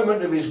at the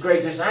moment of his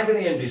greatest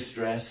agony and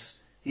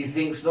distress, he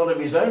thinks not of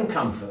his own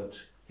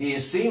comfort. He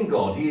has seen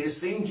God, he has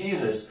seen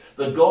Jesus,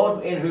 the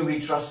God in whom he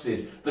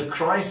trusted, the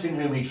Christ in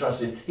whom he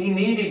trusted. He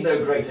needed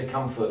no greater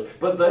comfort,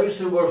 but those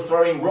who were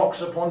throwing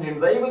rocks upon him,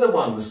 they were the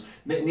ones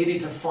that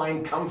needed to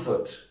find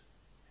comfort.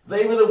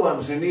 They were the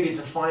ones who needed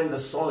to find the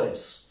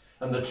solace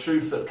and the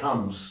truth that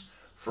comes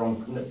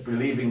from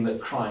believing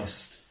that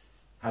Christ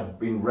had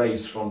been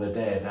raised from the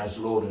dead as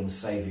Lord and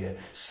Saviour.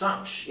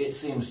 Such, it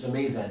seems to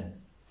me then,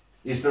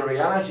 is the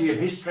reality of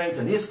his strength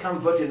and his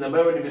comfort in the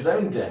moment of his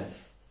own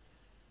death,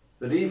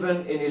 that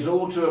even in his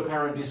all too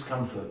apparent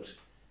discomfort,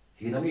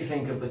 he can only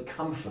think of the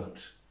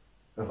comfort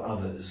of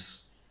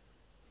others,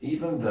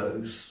 even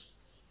those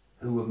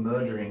who were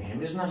murdering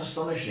him. Isn't that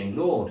astonishing?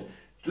 Lord,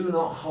 do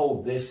not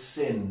hold this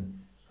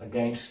sin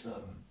against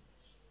them.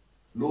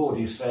 Lord,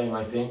 he's saying,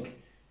 I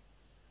think,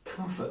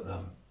 comfort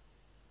them.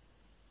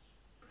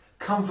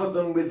 Comfort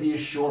them with the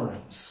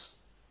assurance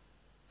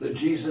that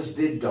Jesus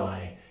did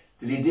die,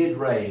 that he did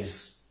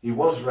rise, he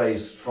was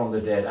raised from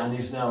the dead and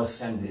is now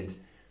ascended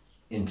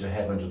into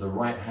heaven to the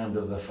right hand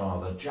of the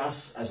Father,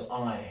 just as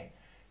I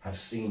have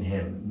seen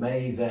him.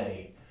 May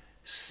they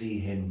see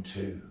him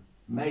too.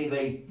 May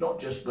they not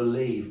just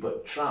believe,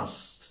 but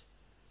trust.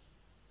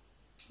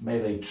 May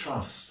they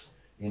trust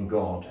in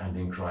God and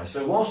in Christ.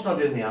 So whilst not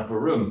in the upper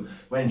room,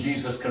 when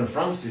Jesus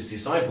confronts his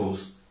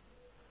disciples,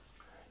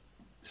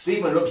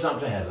 Stephen looks up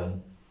to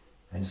heaven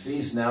and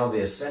sees now the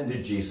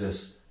ascended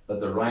Jesus at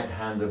the right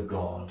hand of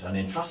God. And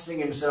entrusting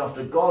himself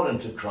to God and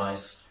to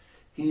Christ,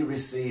 he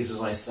receives,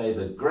 as I say,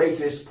 the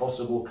greatest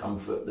possible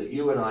comfort that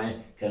you and I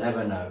can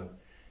ever know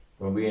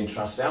when we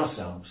entrust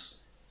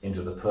ourselves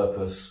into the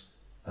purpose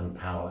and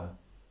power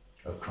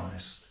of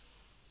Christ.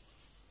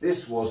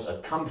 This was a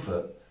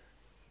comfort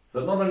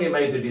that not only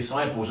made the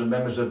disciples and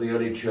members of the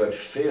early church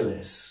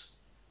fearless,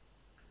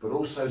 but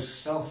also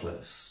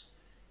selfless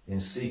in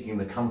seeking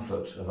the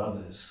comfort of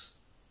others.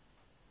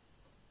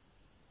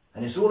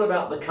 And it's all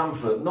about the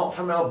comfort, not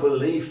from our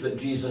belief that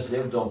Jesus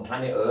lived on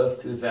planet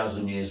Earth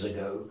 2,000 years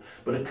ago,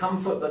 but a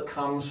comfort that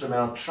comes from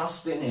our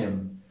trust in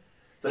him,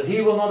 that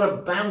he will not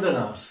abandon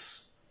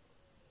us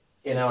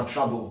in our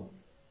trouble,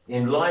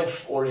 in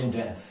life or in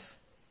death.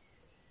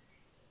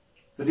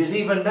 That is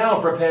even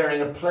now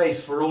preparing a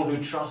place for all who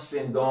trust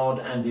in God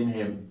and in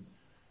him,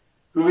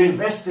 who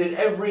invested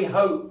every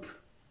hope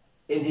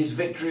in his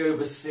victory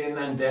over sin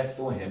and death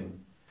for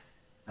him,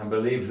 and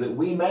believe that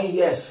we may,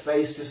 yes,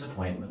 face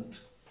disappointment,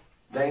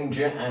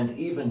 danger and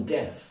even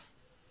death.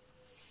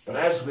 But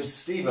as with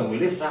Stephen, we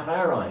lift up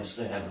our eyes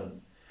to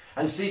heaven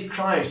and see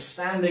Christ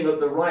standing at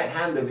the right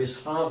hand of his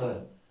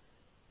Father.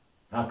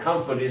 Our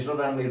comfort is not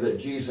only that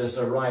Jesus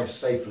arrives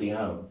safely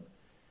home,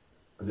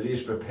 but that he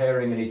is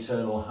preparing an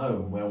eternal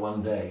home where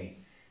one day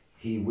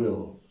he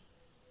will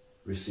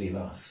receive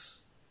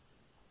us.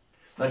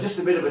 Now, just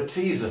a bit of a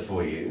teaser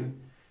for you.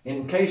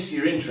 In case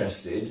you're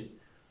interested,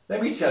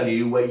 let me tell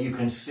you where you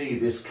can see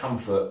this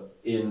comfort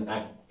in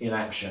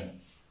action.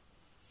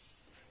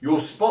 You'll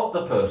spot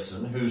the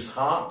person whose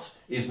heart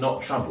is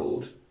not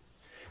troubled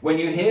when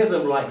you hear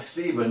them, like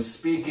Stephen,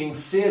 speaking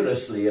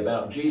fearlessly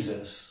about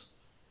Jesus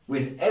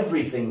with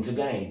everything to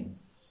gain.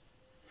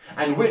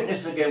 And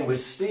witness again with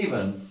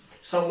Stephen,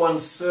 someone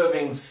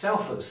serving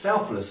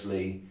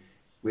selflessly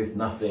with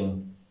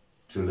nothing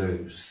to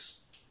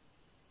lose.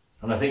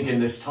 And I think in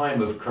this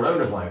time of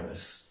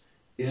coronavirus,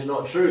 is it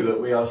not true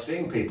that we are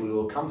seeing people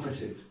who are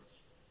comforted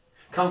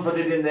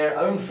in their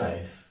own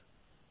faith,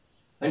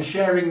 and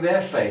sharing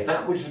their faith,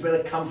 that which has been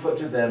a comfort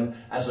to them,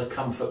 as a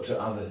comfort to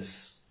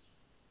others.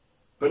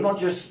 But not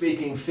just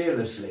speaking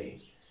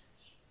fearlessly,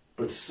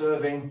 but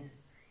serving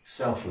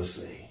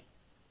selflessly.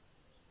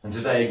 And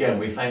today again,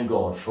 we thank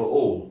God for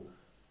all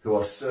who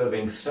are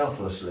serving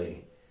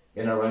selflessly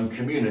in our own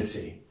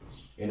community,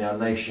 in our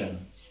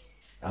nation,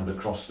 and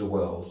across the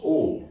world.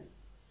 All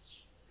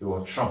who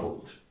are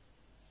troubled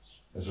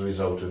as a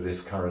result of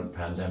this current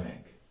pandemic.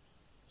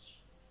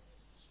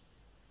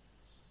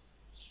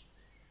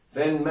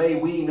 Then may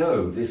we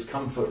know this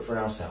comfort for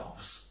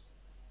ourselves.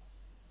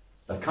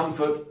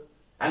 Comfort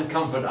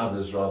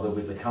others rather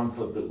with the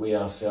comfort that we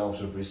ourselves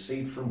have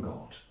received from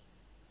God.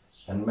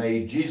 And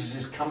may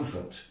Jesus'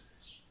 comfort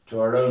to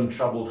our own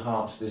troubled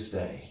hearts this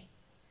day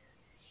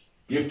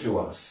give to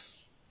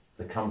us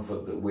the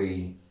comfort that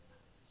we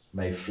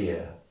may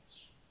fear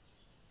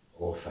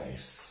or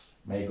face.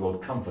 May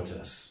God comfort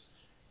us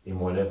in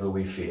whatever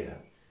we fear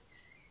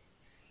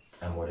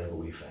and whatever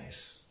we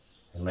face.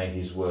 And may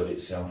his word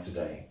itself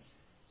today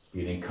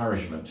be an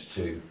encouragement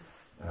to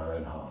our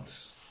own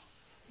hearts.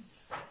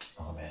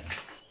 Amen.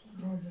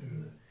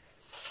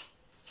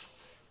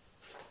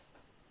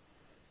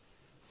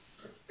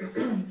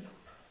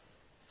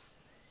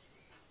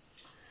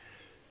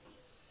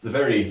 The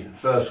very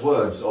first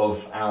words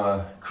of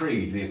our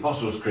creed, the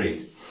Apostles'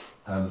 Creed,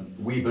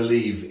 we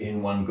believe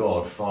in one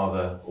God,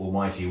 Father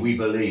Almighty. We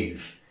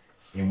believe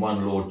in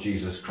one Lord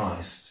Jesus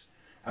Christ.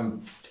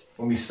 When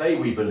we say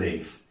we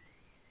believe,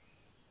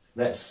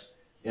 let's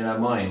in our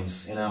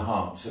minds, in our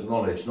hearts,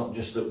 acknowledge not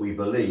just that we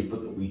believe,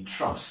 but that we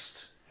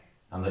trust,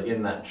 and that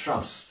in that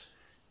trust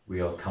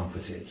we are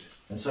comforted.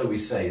 And so we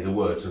say the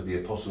words of the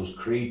Apostles'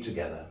 Creed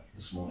together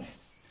this morning.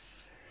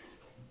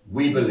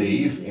 We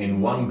believe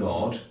in one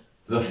God,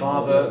 the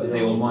Father,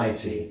 the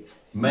Almighty,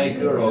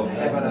 maker of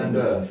heaven and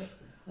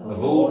earth,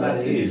 of all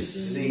that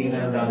is seen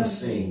and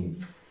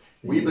unseen.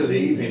 We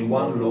believe in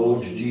one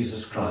Lord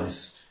Jesus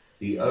Christ,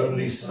 the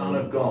only Son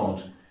of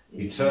God,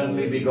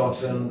 eternally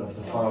begotten of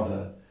the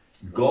Father,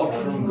 God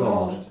from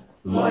God,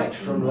 light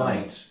from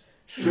light,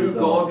 true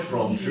God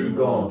from true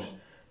God,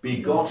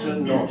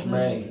 begotten not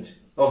made,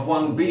 of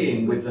one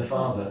being with the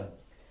Father.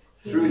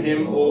 Through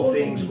him all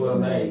things were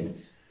made.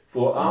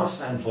 For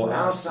us and for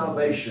our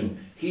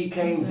salvation he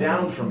came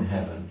down from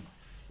heaven,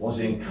 was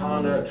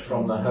incarnate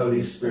from the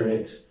Holy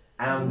Spirit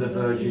and the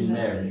Virgin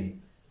Mary,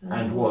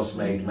 and was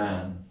made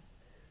man.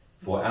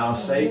 For our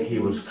sake he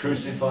was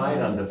crucified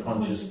under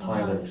Pontius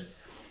Pilate.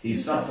 He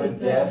suffered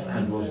death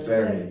and was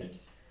buried.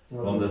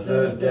 On the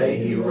third day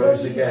he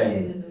rose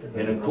again,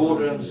 in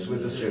accordance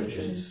with the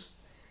Scriptures.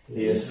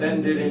 He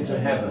ascended into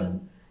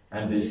heaven,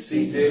 and is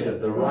seated at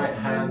the right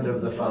hand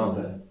of the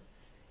Father.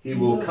 He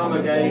will come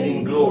again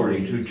in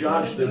glory to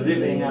judge the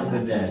living and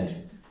the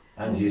dead,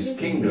 and his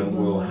kingdom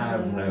will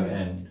have no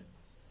end.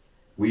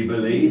 We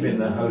believe in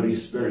the Holy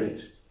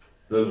Spirit,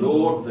 the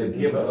Lord, the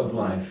giver of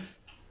life,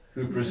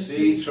 who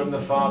proceeds from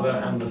the Father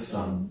and the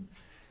Son.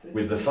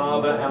 With the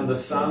Father and the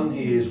Son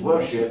he is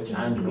worshipped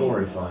and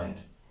glorified.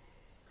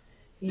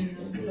 He has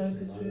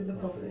spoken through the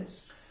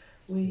prophets.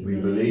 We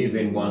believe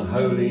in one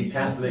holy,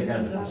 Catholic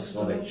and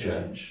Apostolic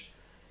Church.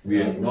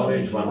 We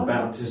acknowledge one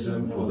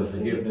baptism for the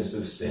forgiveness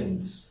of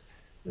sins.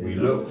 We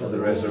look for the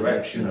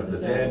resurrection of the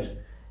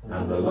dead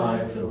and the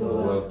life of the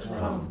world to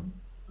come.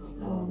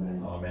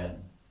 Amen.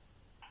 Amen.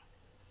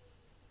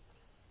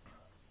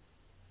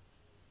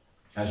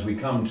 As we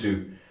come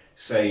to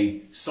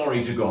say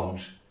sorry to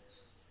God,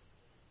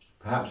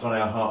 perhaps on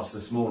our hearts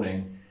this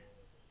morning,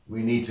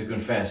 we need to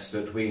confess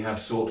that we have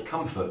sought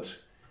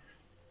comfort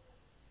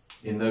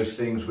in those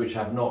things which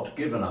have not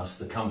given us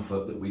the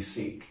comfort that we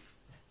seek.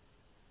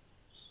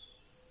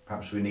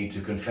 Perhaps we need to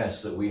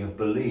confess that we have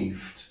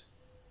believed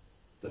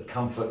that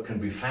comfort can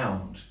be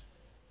found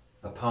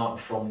apart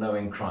from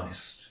knowing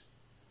Christ.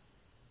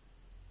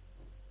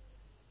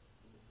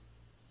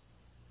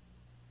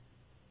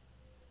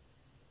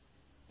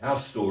 Our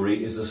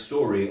story is a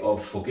story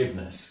of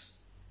forgiveness.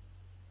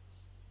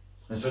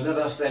 And so let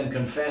us then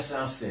confess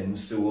our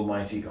sins to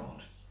Almighty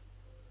God.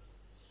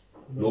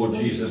 Lord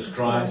Jesus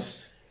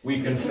Christ,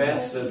 we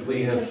confess that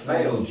we have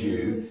failed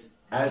you,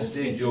 as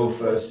did your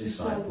first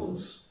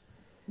disciples.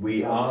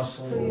 We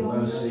ask for your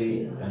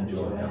mercy and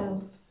your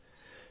help.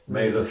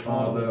 May the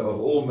Father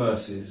of all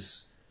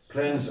mercies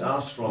cleanse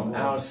us from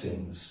our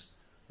sins,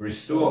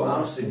 restore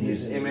us in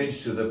his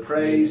image to the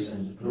praise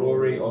and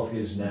glory of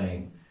his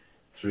name,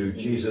 through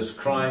Jesus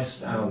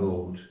Christ our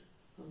Lord.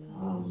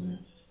 Amen.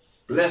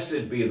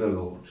 Blessed be the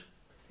Lord,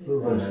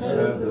 Who has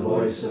heard the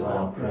voice of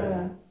our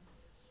prayer,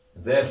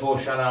 therefore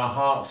shall our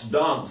hearts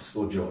dance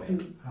for joy.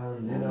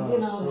 and in our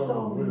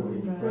song will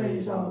we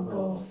praise our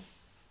God.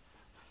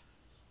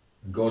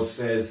 God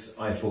says,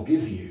 I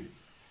forgive you.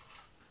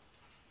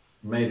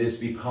 May this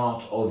be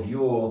part of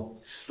your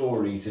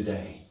story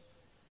today.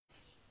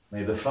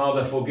 May the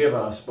Father forgive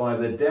us by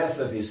the death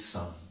of his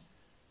Son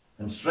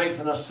and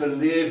strengthen us to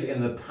live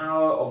in the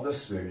power of the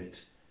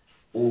Spirit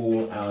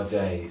all our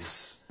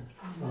days.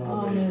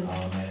 Amen.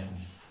 Amen.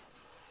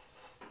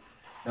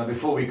 Now,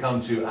 before we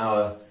come to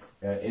our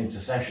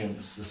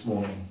intercessions this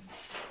morning,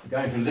 we're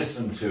going to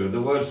listen to,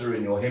 the words are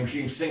in your hymns,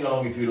 you can sing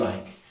along if you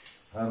like,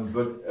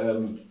 but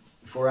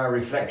for our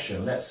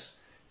reflection,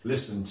 let's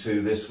listen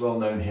to this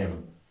well-known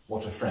hymn,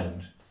 What a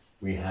Friend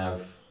We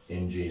Have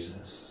in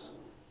Jesus.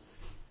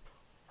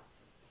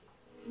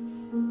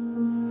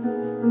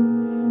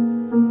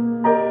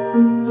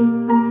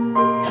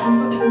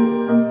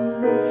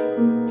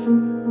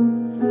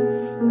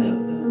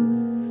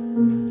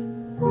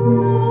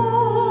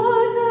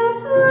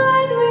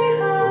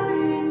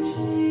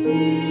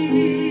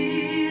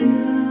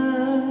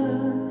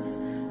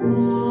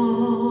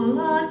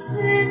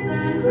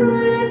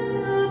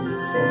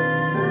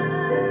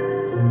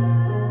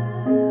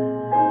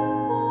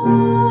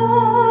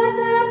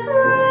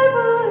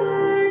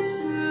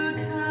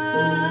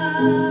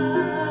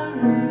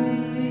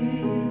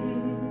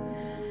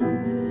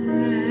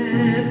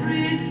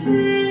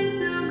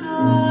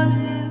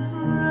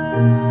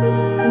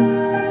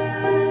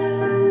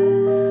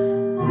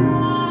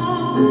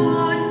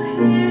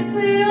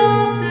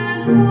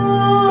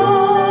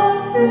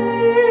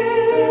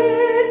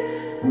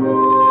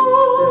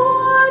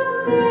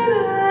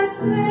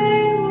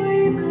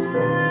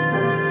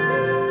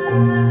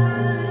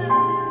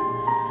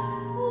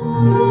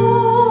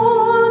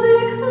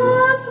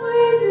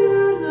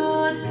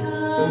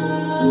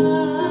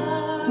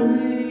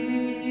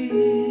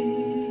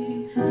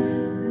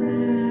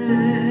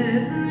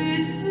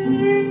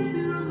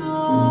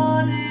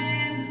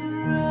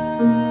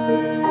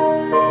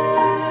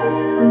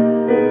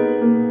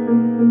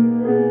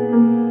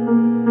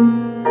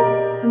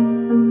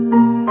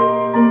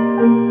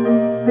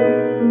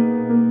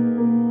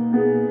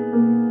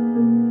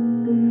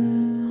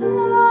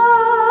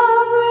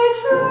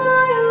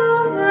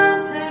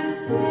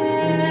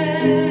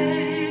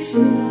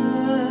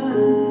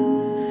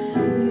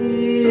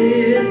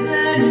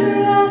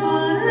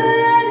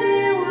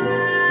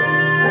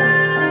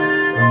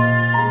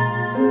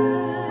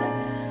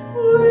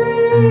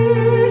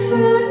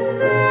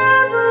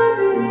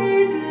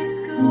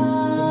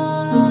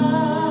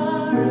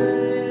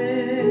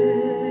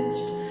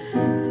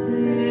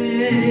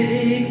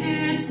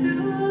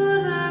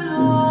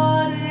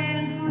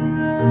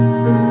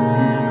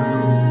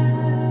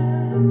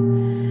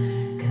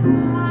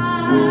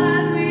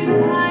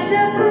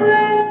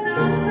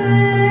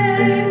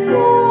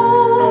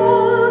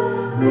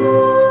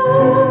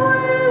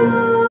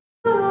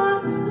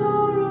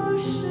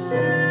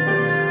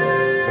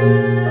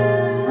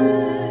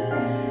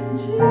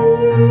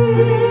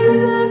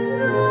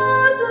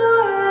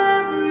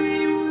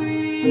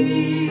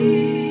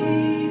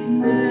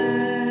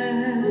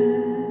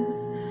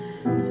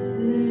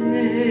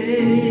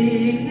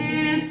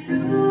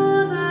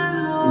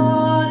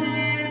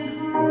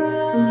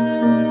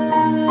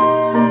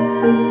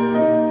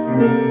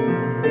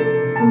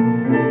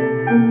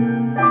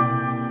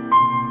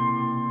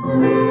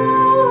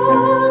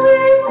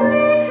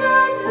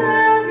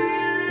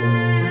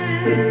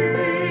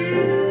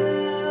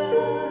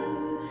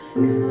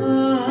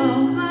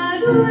 Come,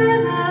 but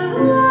with a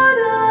lot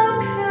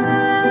of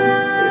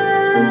care.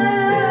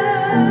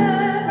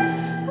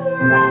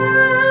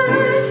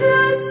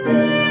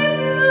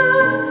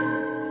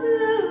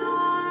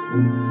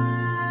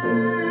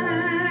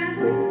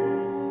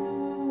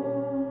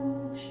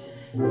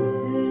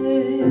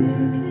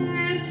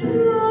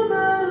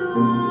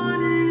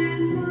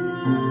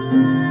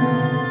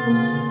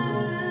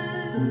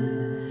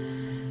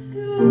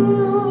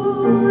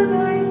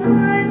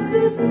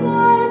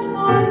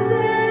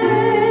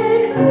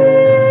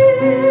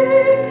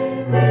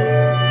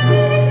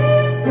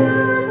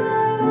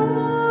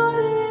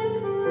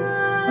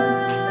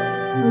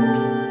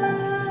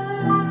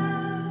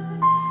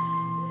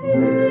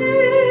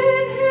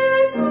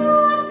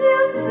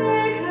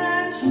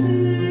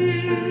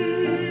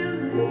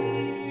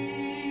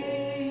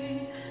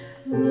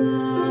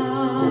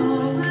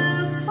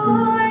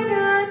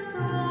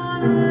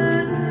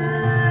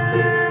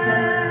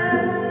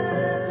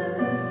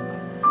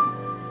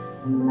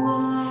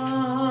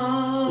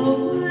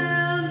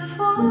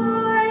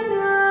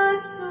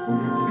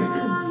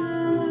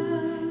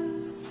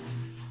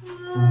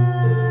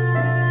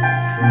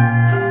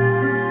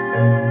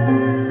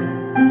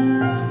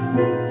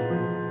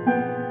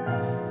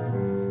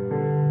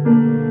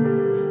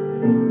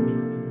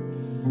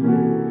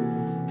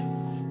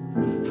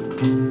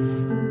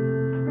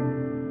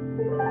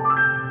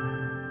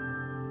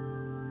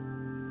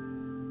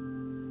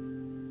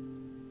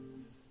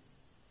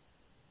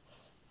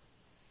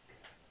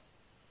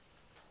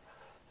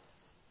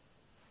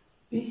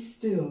 Be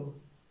still,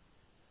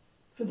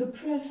 for the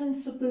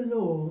presence of the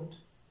Lord,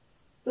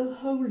 the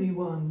Holy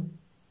One,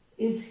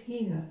 is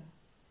here.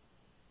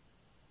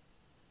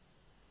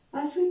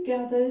 As we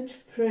gather to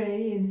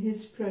pray in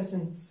his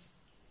presence,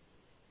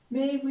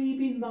 may we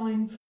be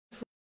mindful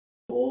of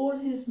all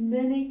his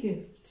many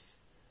gifts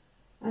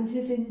and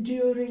his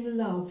enduring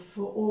love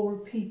for all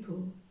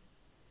people.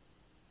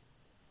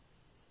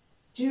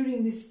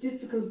 During this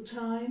difficult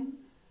time,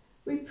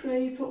 we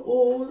pray for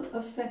all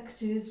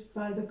affected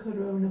by the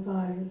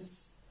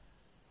coronavirus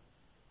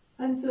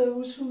and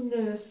those who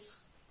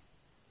nurse,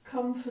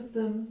 comfort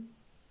them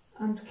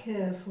and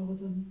care for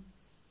them.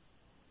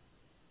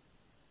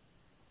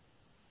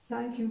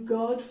 Thank you,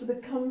 God, for the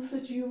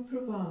comfort you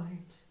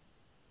provide.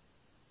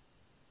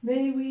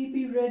 May we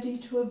be ready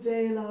to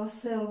avail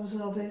ourselves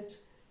of it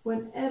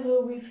whenever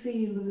we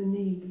feel the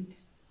need.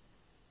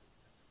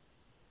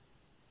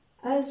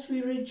 As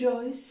we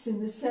rejoice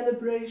in the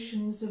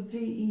celebrations of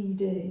VE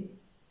Day,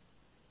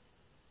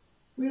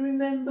 we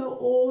remember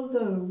all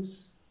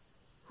those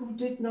who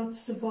did not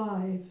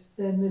survive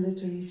their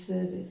military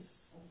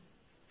service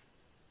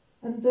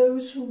and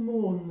those who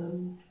mourn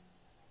them.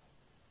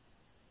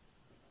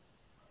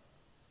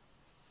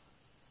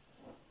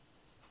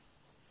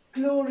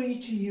 Glory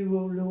to you,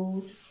 O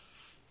Lord.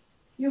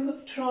 You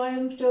have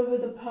triumphed over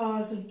the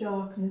powers of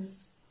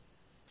darkness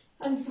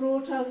and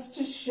brought us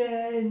to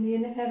share in the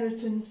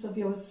inheritance of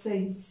your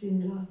saints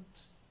in light.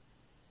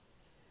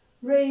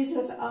 Raise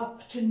us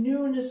up to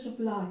newness of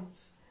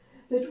life,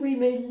 that we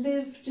may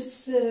live to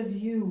serve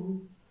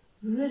you,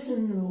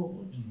 risen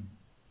Lord,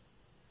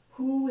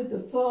 who with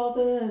the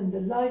Father and the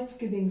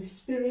life-giving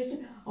Spirit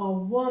are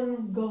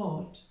one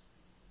God,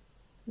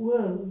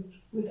 world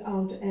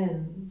without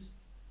end.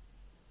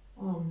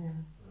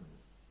 Amen.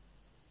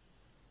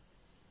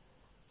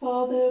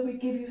 Father, we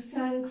give you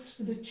thanks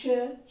for the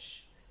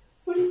Church,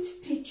 for its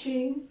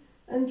teaching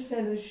and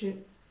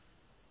fellowship,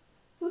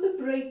 for the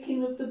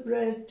breaking of the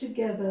bread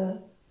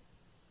together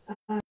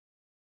and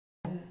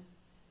prayer.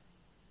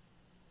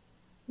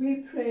 We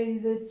pray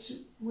that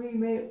we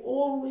may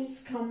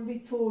always come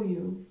before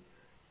you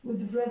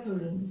with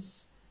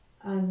reverence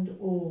and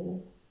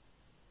awe.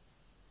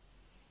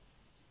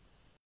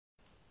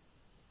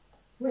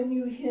 When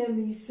you hear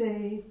me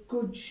say,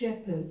 Good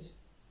Shepherd,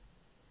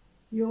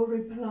 your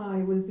reply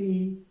will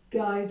be,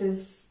 guide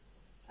us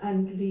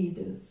and lead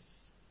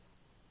us.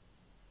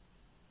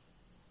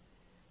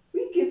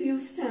 We give you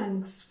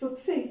thanks for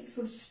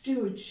faithful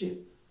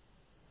stewardship,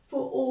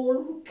 for all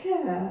who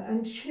care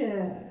and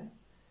share.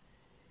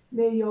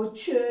 May your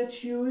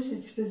Church use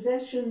its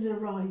possessions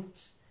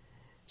aright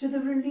to the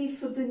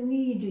relief of the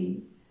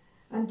needy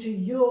and to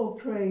your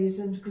praise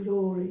and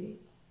glory.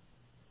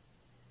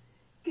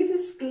 Give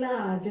us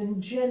glad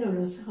and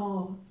generous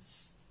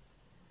hearts.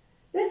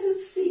 Let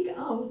us seek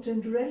out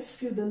and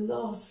rescue the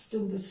lost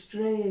and the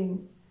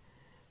straying,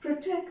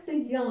 protect the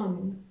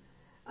young,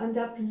 and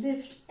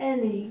uplift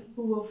any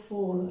who have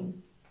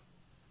fallen.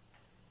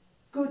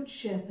 Good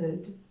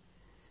Shepherd,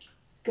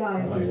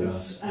 guide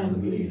us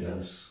and lead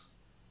us.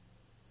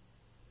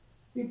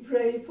 We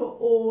pray for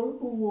all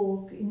who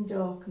walk in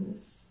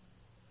darkness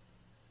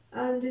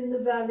and in the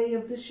valley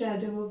of the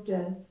shadow of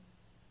death.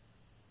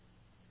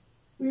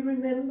 We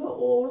remember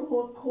all who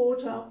are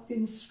caught up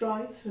in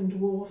strife and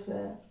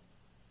warfare,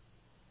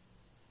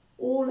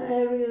 all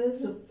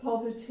areas of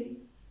poverty,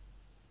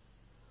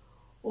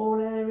 all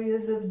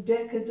areas of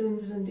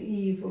decadence and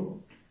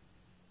evil,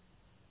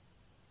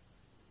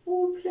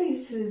 all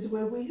places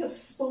where we have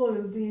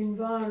spoiled the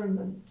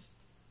environment.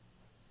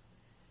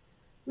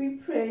 We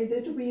pray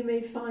that we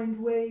may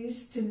find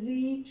ways that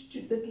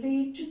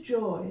lead to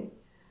joy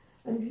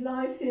and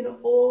life in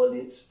all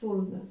its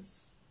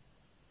fullness.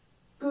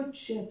 Good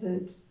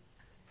Shepherd,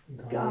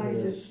 guide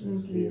us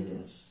and lead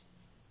us.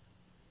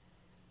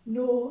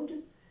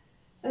 Lord,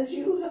 as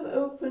you have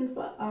opened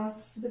for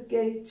us the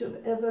gate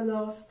of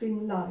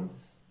everlasting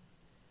life,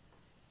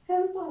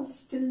 help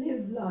us to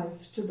live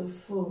life to the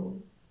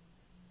full.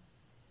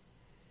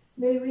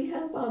 May we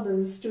help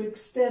others to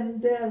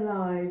extend their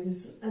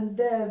lives and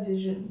their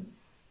vision.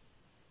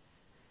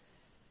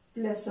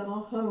 Bless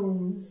our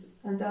homes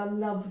and our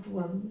loved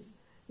ones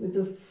with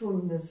the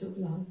fullness of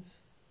life.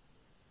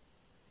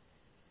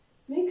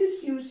 Make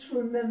us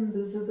useful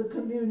members of the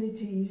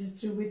communities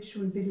to which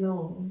we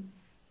belong.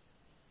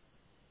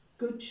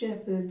 Good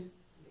Shepherd,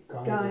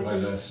 guide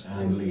us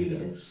and lead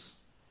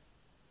us.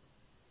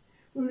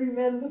 We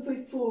remember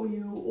before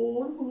you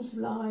all whose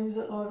lives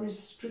are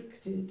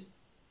restricted.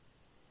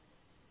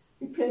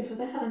 We pray for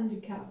the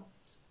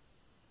handicapped,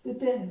 the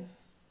deaf,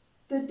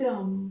 the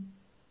dumb,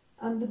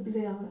 and the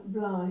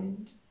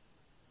blind,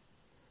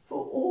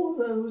 for all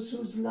those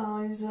whose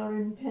lives are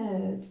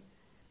impaired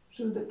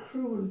through the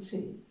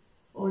cruelty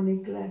or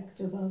neglect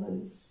of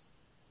others.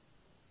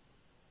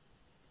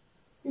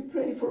 We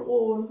pray for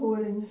all who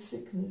are in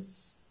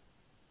sickness.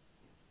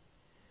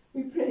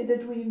 We pray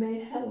that we may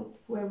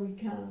help where we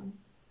can.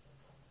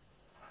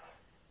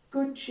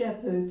 Good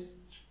Shepherd,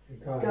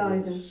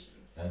 guide us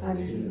and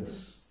lead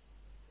us.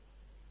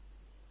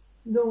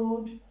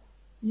 Lord,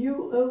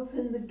 you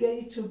open the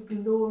gate of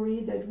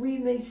glory that we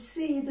may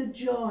see the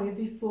joy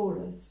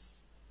before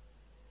us.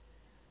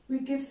 We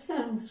give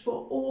thanks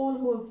for all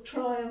who have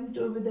triumphed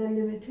over their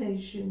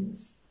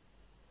limitations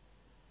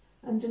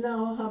and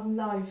now have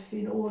life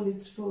in all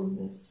its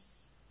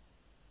fullness.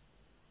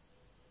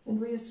 And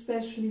we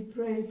especially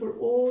pray for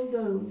all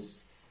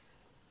those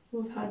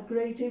who have had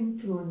great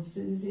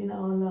influences in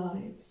our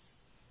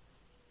lives,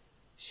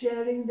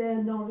 sharing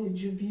their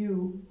knowledge of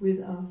you with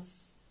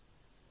us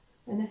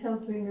and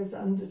helping us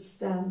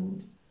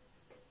understand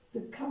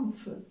the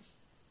comfort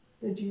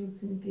that you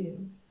can give.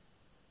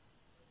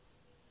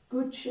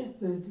 Good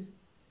Shepherd,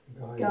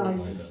 guide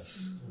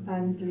us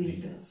and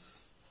lead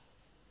us.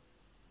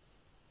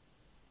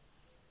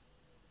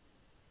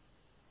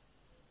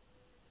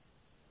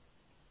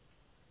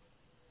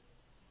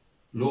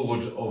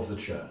 Lord of the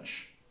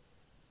Church,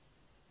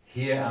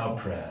 hear our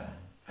prayer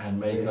and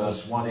make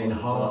us one in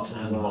heart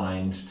and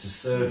mind to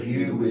serve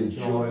you with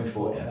joy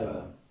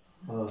forever.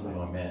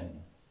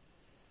 Amen.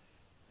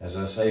 As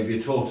our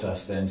Saviour taught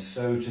us, then,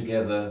 so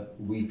together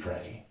we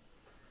pray.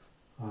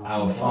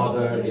 Our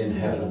Father in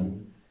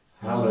heaven,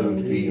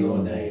 hallowed be your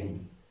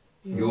name.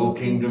 Your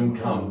kingdom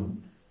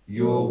come,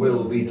 your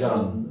will be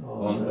done,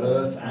 on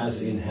earth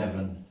as in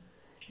heaven.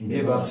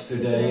 Give us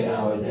today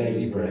our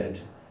daily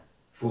bread.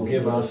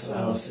 Forgive us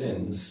our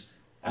sins,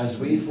 as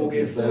we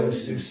forgive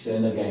those who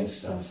sin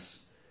against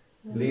us.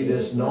 Lead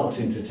us not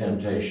into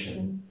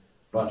temptation,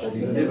 but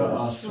deliver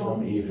us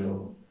from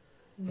evil.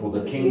 For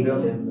the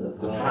kingdom,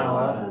 the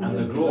power, and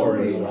the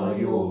glory are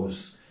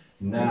yours,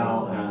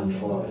 now and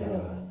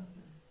forever.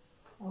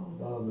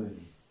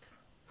 Amen.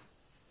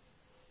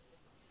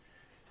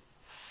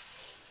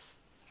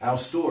 Our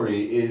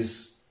story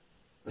is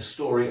a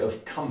story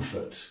of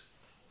comfort,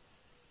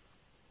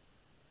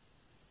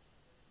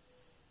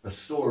 a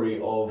story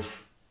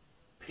of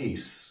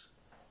peace.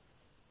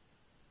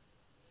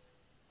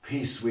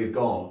 Peace with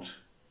God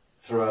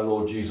through our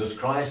Lord Jesus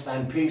Christ,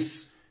 and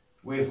peace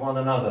with one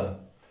another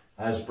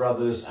as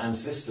brothers and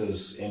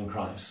sisters in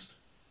Christ.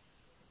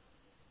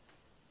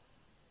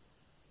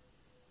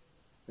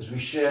 As we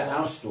share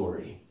our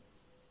story,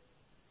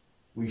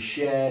 we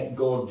share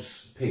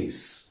God's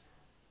peace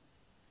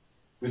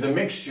with a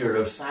mixture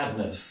of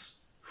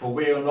sadness, for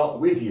we are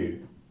not with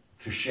you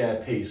to share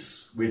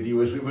peace with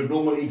you as we would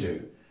normally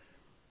do,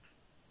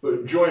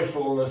 but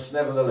joyfulness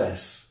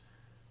nevertheless,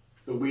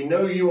 that we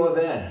know you are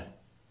there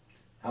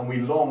and we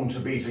long to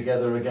be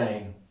together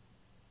again,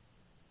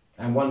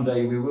 and one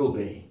day we will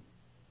be.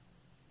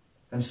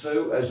 And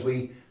so, as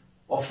we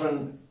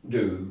often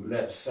do,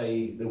 let's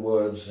say the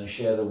words and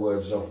share the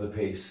words of the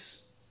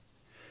peace.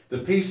 The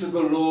peace of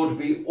the Lord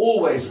be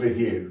always with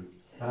you,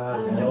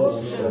 and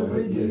also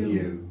with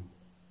you.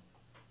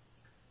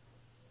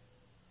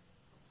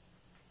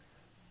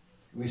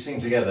 We sing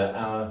together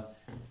our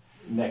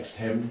next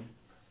hymn,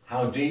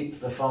 How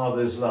Deep the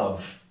Father's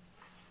Love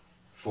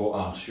for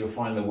Us. You'll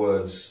find the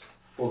words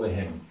for the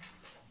hymn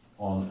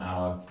in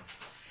our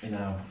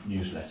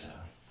newsletter.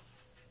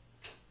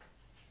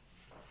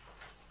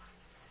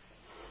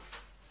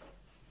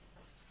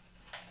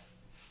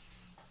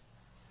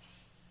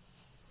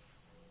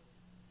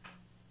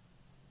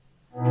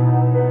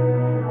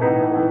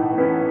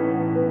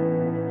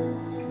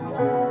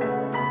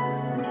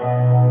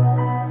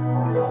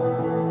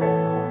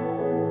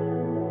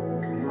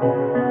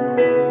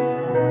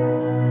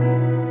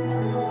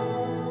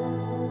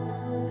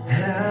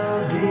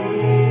 How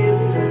deep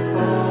the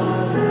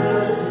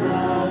Father's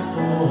love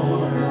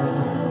for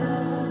us.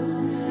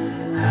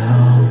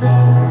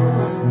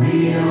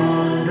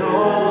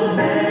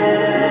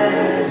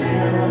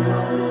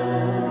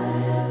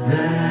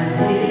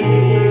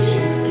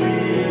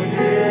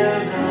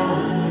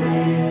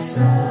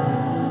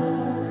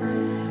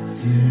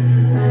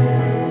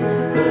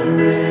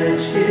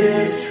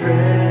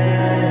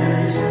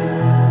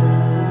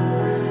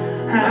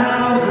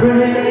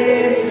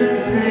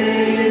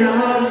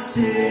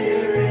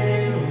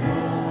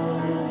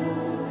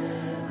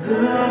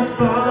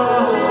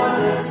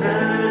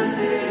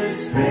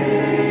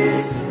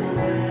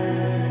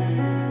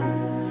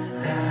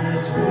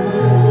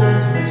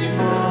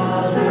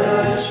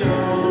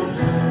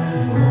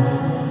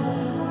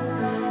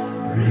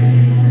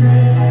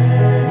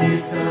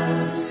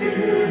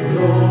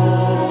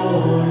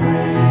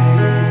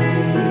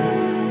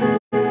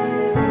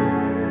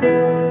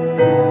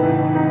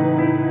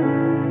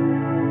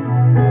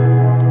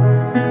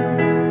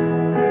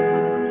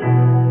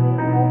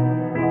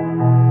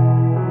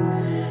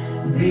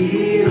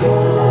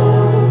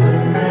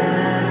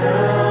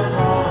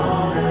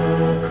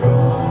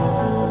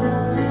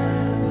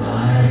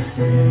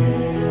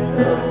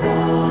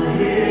 upon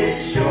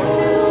his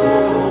shoulders.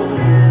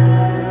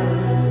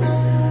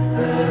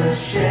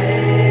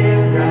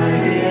 Ashamed, I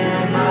hear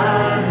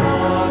my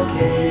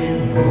mocking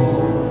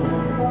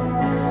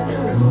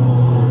voice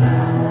call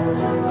out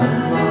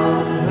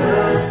among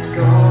the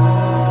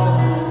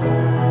scoffers.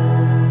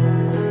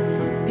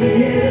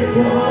 It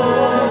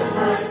was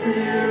my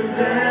sin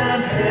that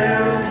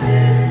held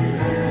him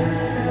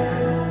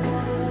there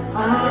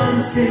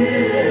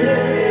until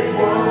it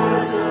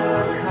was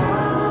accomplished.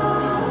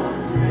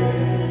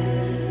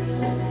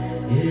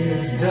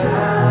 His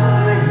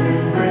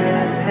dying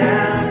breath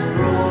has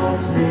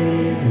brought me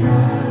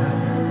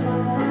life.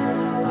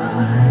 I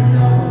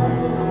know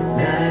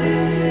that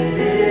it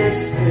is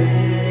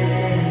finished.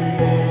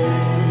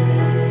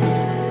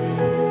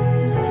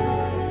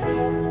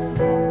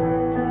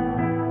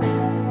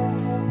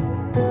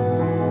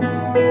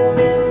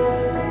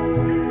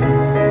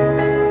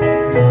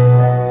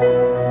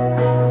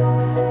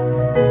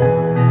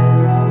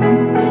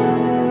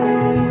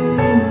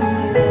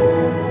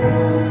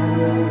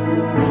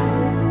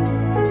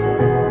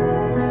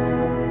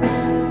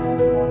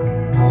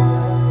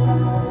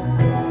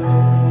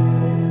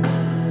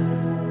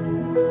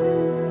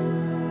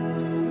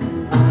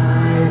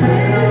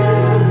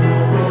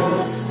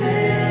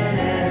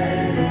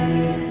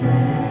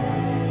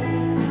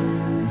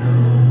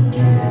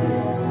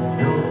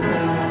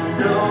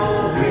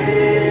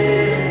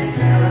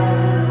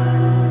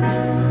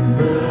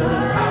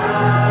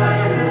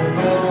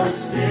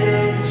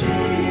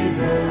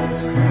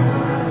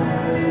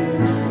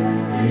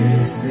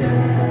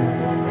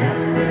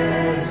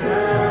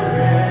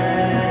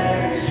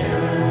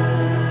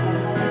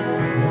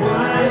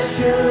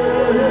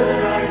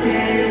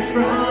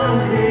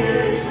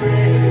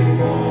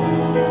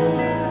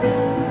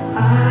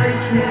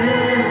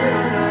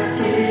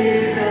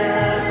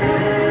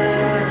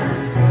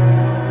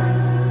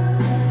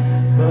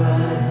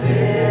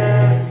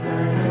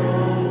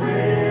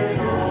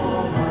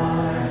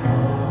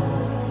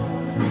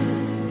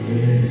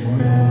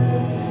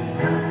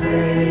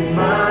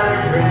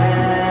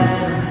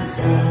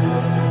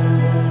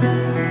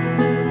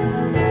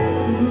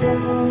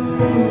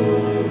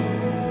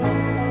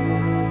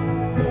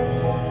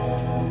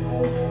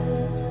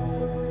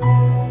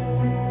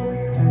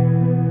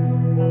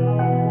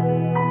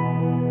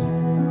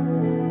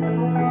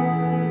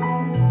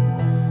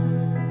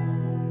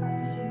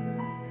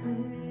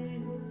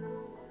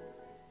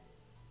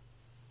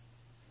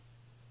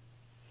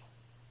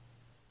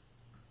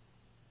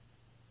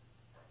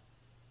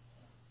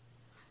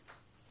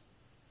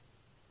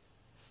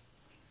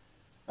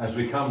 As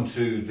we come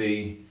to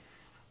the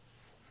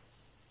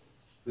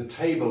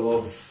table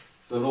of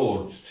the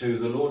Lord, to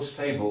the Lord's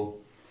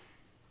table,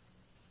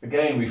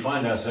 again we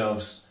find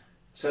ourselves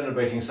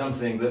celebrating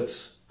something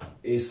that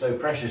is so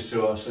precious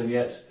to us and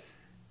yet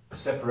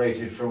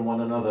separated from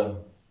one another.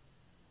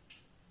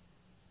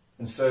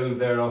 And so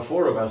there are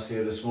 4 of us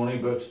here this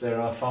morning, but there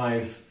are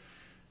five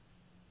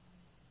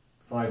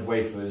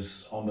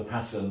wafers on the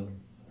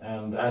pattern.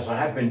 And as I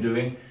have been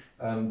doing,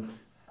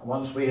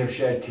 once we have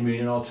shared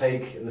communion, I'll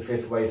take the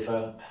 5th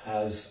wafer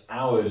as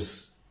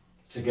ours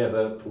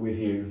together with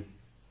you.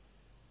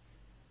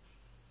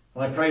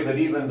 And I pray that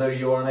even though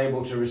you are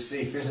unable to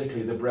receive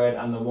physically the bread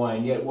and the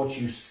wine, yet what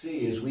you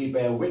see as we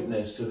bear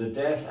witness to the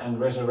death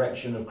and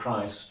resurrection of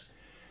Christ,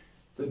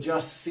 that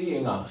just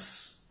seeing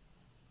us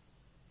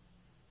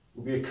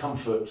will be a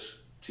comfort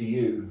to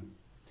you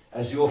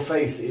as your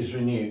faith is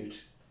renewed,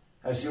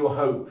 as your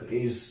hope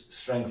is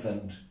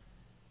strengthened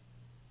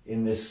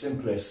in this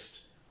simplest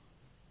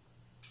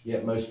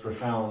yet most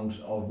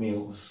profound of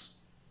meals.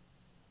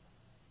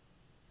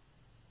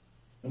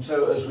 And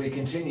so as we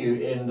continue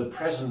in the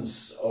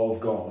presence of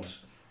God,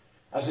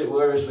 as it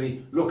were, as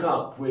we look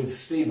up with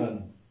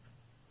Stephen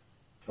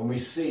and we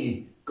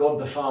see God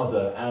the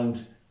Father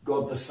and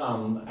God the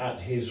Son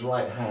at his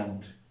right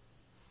hand,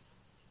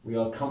 we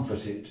are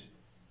comforted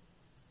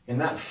in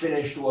that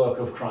finished work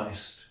of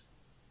Christ.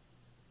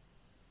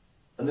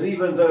 And that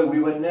even though we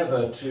were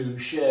never to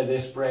share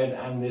this bread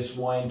and this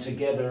wine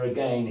together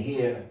again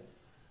here,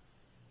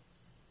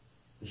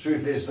 the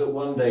truth is that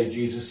one day,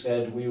 Jesus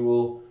said, we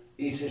will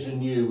eat it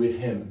anew with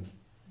him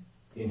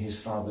in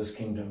his Father's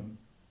kingdom.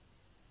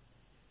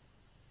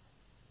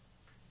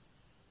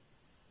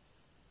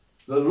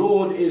 The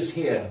Lord is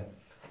here.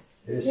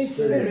 His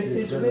Spirit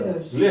is with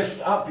us.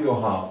 Lift up your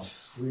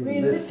hearts.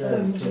 We lift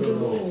them to the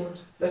Lord.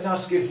 Let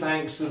us give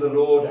thanks to the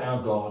Lord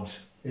our God.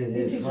 It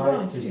is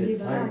right to give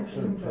thanks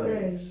and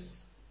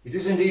praise. It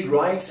is indeed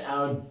right,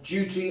 our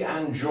duty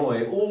and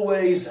joy,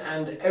 always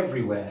and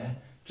everywhere,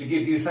 to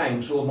give you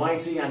thanks,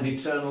 Almighty and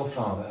Eternal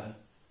Father.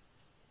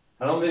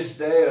 And on this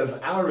day of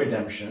our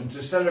redemption,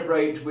 to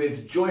celebrate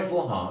with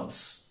joyful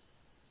hearts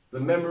the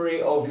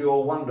memory of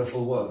your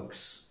wonderful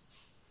works.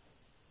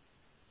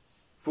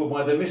 For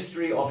by the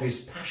mystery of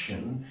his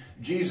passion,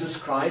 Jesus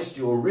Christ,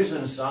 your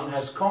risen Son,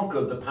 has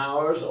conquered the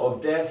powers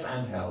of death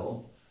and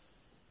hell,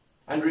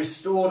 and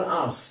restored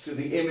us to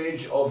the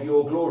image of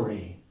your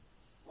glory.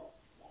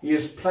 He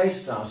has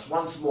placed us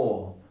once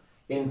more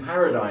in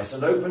paradise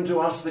and open to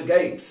us the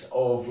gates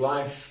of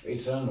life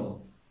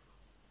eternal.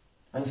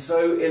 And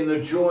so in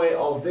the joy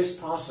of this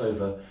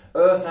Passover,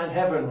 earth and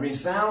heaven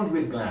resound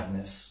with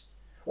gladness,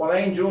 while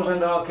angels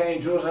and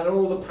archangels and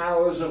all the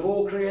powers of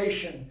all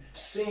creation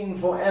sing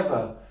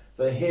forever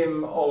the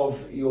hymn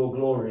of your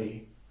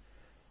glory.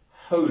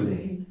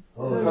 Holy,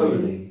 Holy,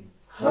 holy,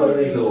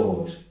 holy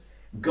Lord,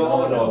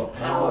 God of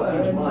power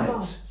and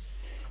might,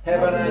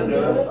 heaven and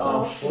earth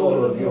are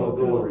full of your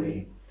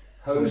glory.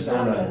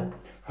 Hosanna,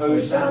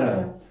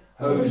 Hosanna,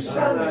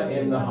 Hosanna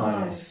in the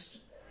highest.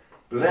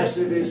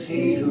 Blessed is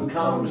he who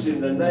comes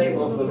in the name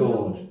of the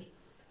Lord.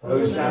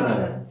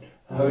 Hosanna,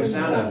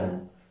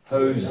 Hosanna,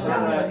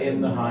 Hosanna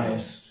in the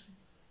highest.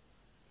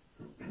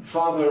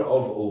 Father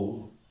of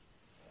all,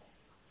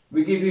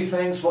 we give you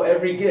thanks for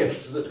every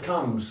gift that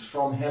comes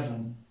from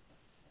heaven.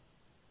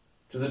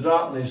 To the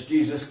darkness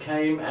Jesus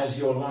came as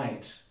your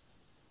light.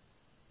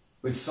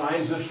 With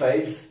signs of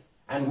faith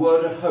and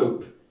word of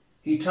hope,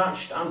 he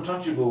touched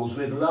untouchables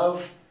with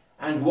love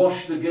and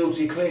washed the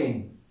guilty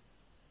clean.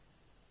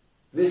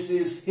 This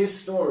is his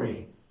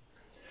story.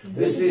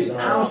 This is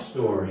our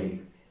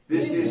story.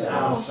 This is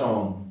our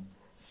song,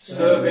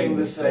 serving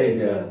the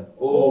Saviour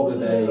all the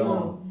day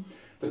long.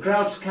 The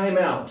crowds came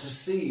out to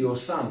see your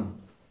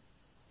Son,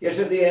 yet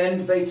at the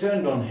end they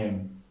turned on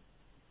him.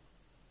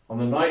 On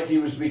the night he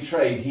was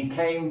betrayed, he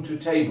came to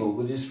table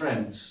with his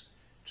friends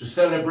to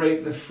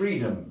celebrate the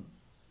freedom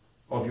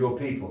of your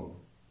people.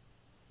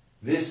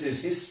 This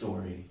is his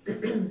story.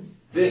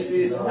 This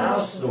is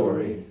our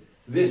story.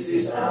 This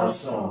is our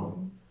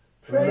song,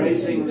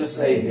 praising the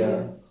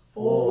Saviour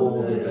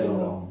all the day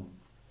long.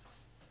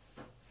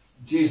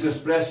 Jesus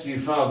blessed you,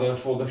 Father,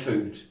 for the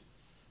food.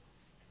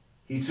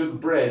 He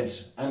took bread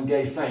and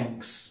gave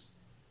thanks.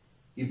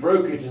 He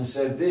broke it and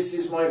said, "This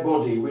is my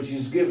body, which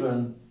is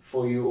given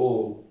for you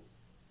all."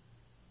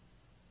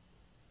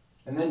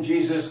 And then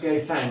Jesus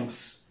gave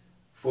thanks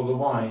for the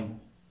wine.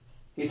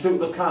 He took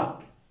the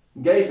cup,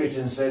 gave it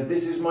and said,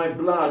 "This is my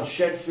blood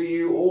shed for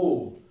you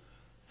all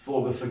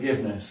for the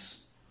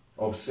forgiveness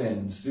of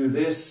sins. Do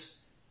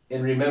this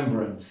in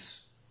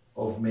remembrance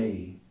of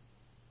me."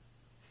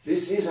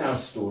 This is our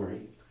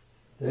story.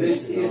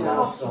 This is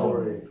our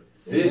song.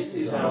 This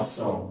is our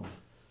song,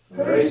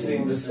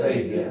 praising the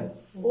Saviour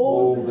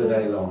all the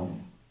day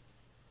long.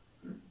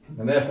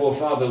 And therefore,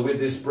 Father, with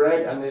this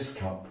bread and this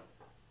cup,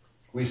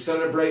 we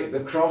celebrate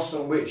the cross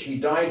on which he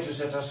died to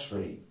set us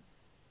free.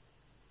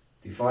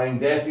 Defying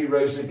death, he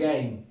rose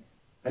again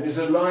and is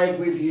alive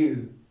with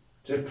you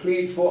to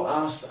plead for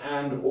us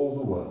and all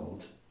the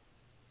world.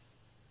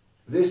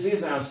 This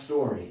is our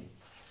story.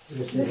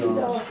 This is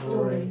our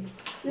story.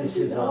 This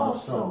is our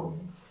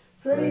song,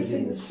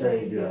 praising the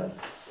Saviour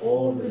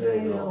all the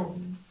day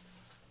long.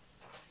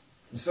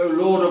 And so,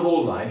 Lord of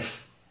all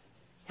life,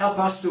 help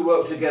us to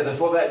work together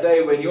for that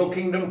day when your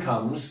kingdom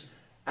comes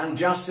and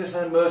justice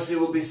and mercy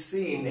will be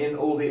seen in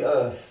all the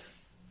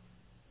earth.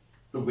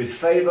 Look with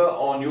favour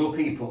on your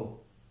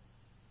people.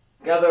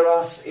 Gather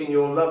us in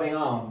your loving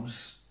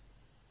arms.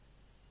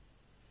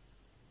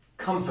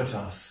 Comfort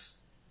us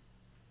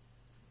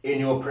in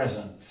your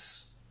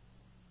presence.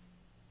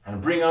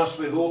 And bring us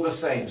with all the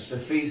saints to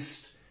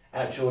feast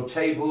at your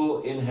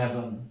table in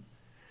heaven.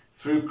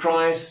 Through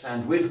Christ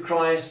and with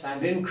Christ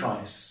and in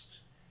Christ,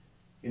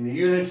 in the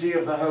unity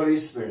of the Holy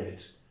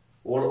Spirit,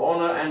 all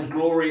honour and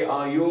glory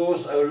are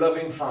yours, O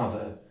loving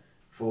Father,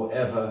 for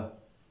ever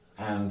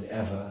and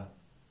ever.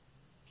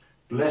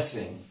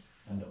 Blessing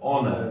and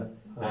honour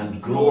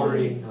and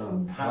glory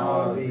and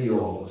power be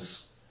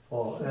yours,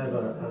 for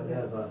ever and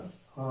ever.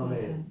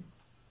 Amen.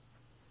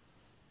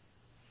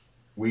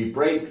 We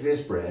break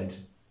this bread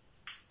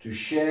to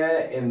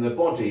share in the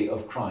body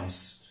of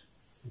Christ.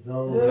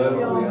 Though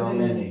Though we are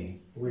many,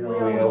 we we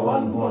are are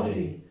one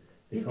body,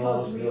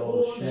 because we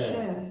all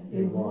share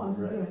in one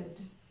bread.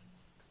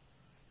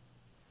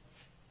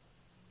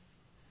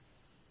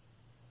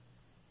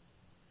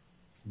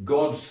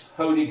 God's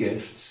holy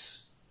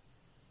gifts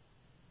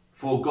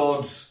for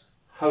God's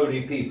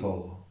holy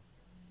people.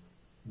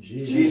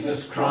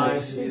 Jesus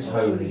Christ is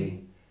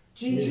holy.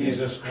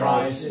 Jesus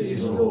Christ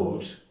is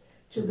Lord.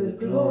 To the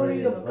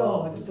glory of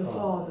God the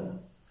Father.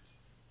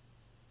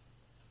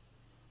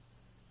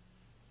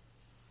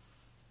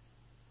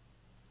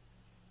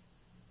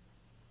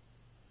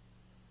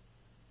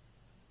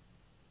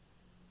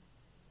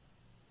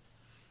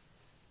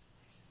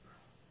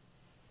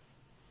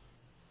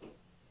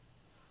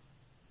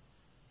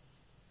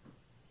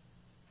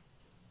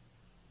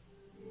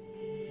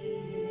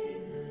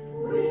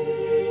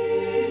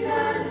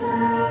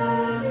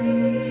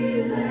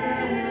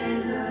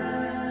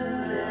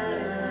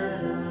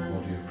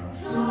 Body of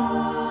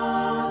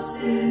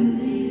Christ.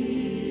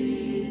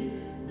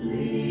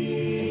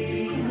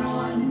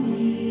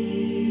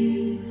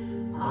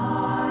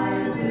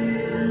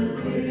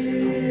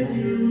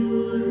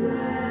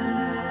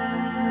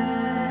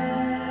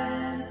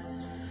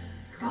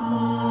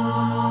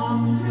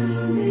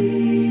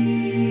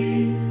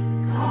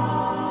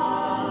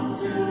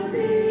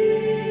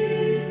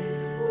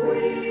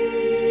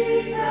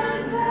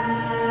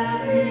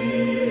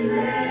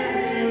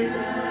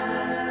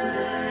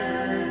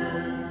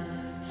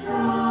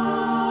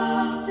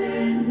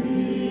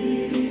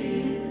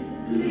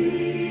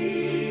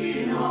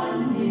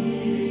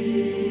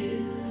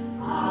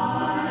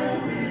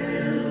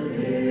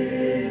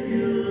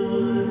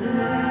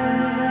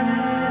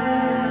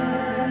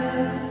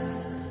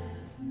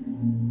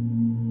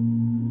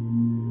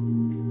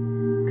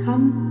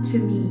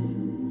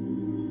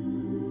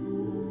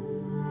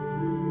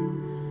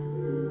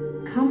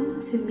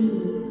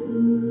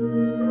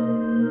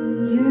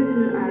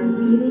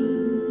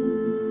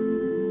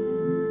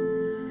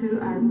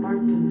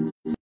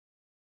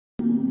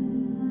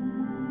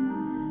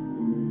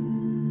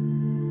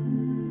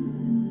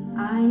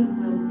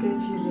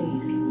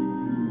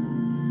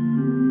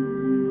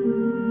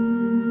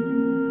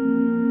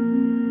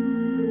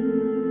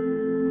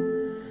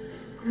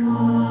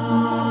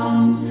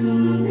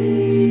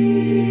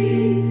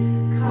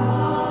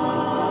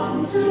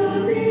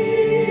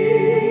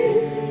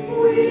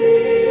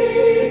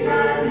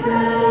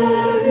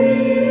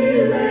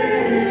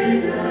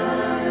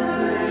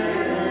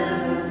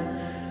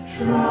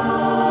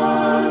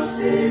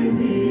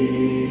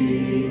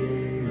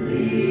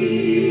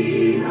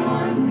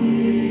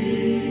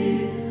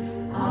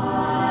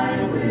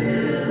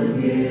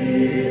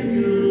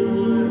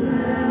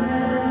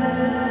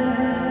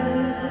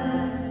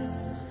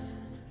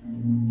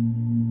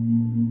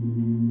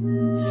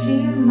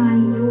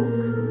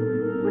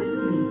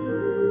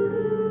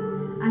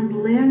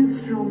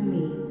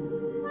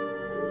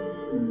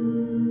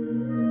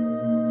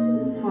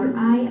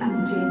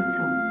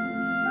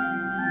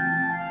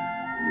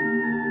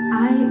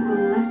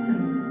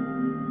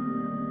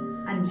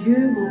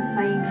 you will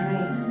find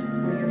rest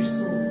for your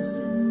souls.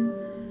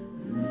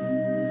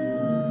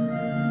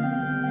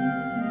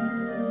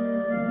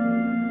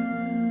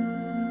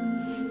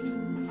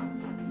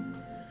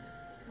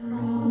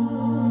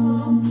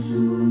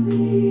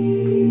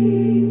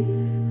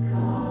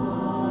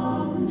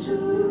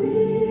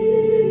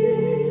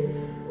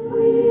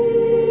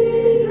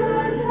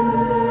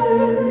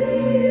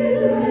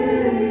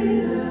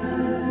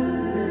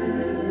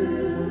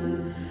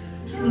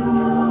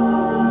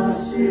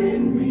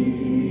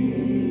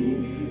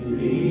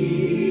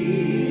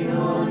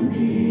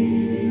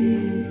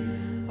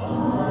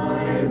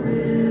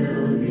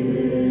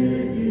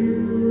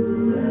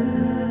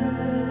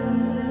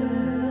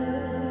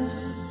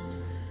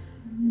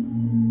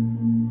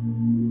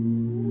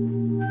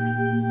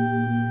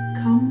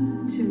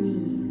 Come to me.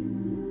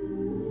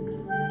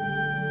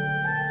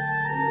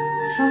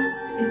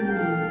 Trust in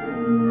me.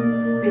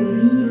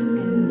 Believe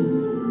in me.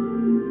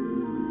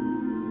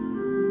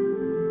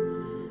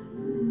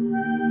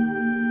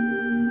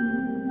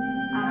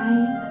 I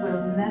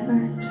will never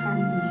turn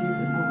you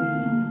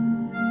away.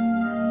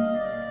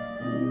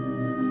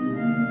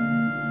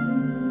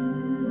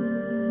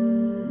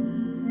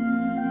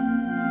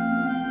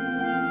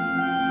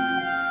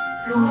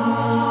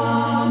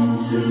 Come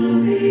to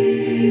me,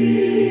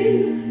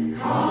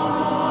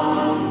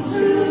 come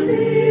to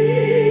me,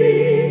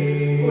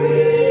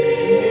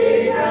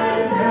 weak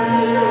and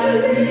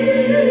heavy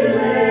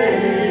laden.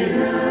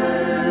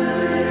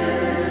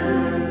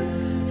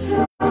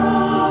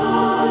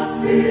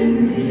 Trust in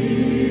me,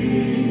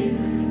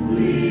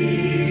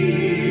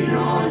 lean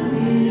on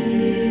me,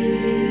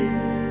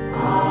 I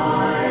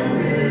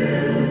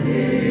will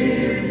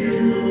give you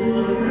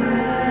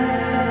rest.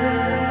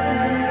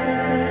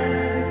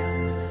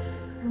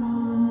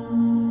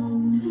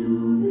 Come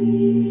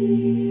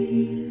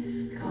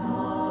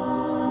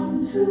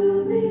to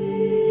me,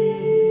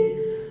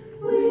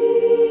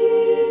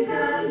 weak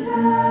and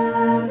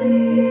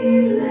heavy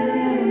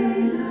laden.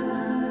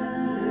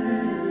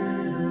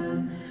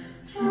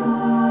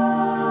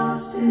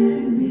 Trust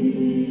in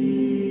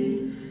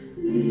me,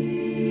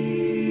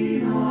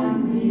 lean on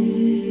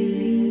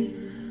me,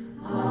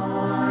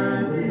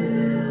 I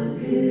will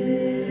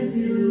give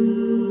you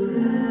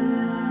rest.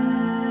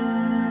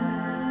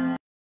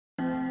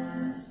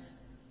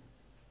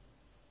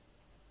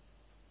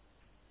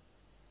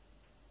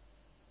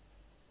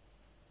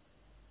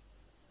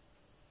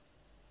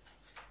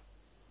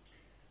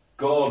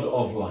 God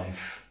of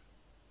life,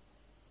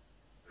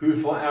 who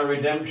for our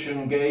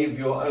redemption gave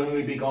your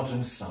only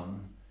begotten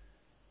Son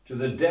to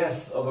the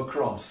death of a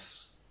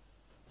cross,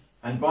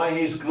 and by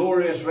his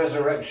glorious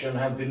resurrection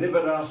have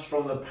delivered us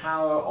from the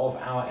power of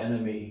our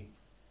enemy,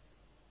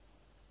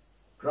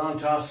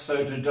 grant us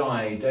so to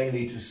die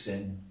daily to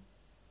sin,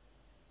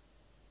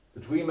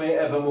 that we may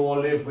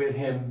evermore live with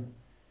him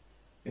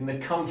in the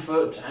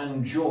comfort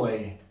and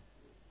joy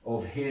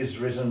of his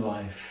risen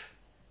life.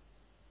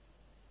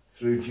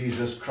 Through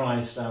Jesus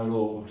Christ our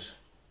Lord.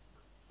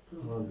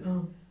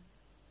 Amen.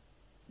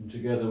 And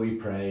together we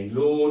pray,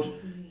 Lord,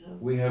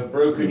 we have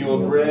broken your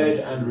bread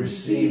and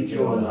received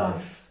your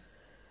life.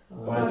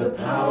 By the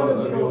power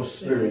of your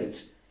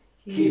Spirit,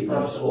 keep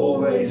us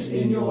always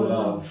in your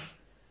love.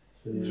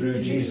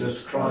 Through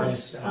Jesus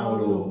Christ our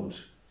Lord.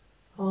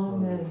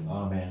 Amen.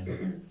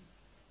 Amen.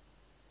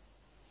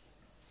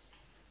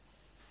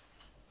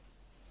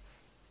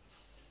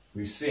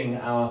 We sing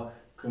our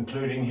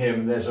concluding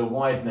hymn, There's a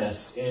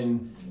Wideness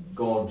in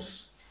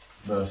God's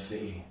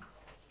Mercy.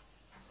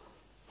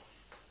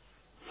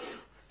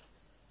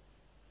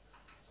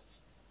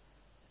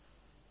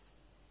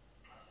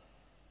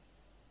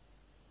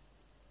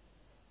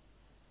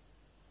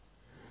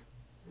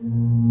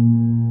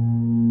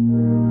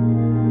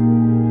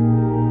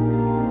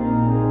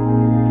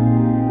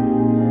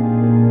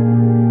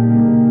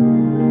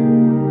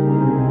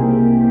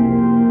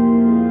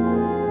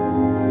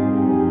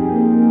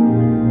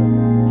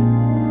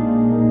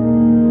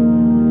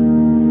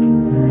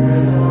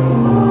 There's a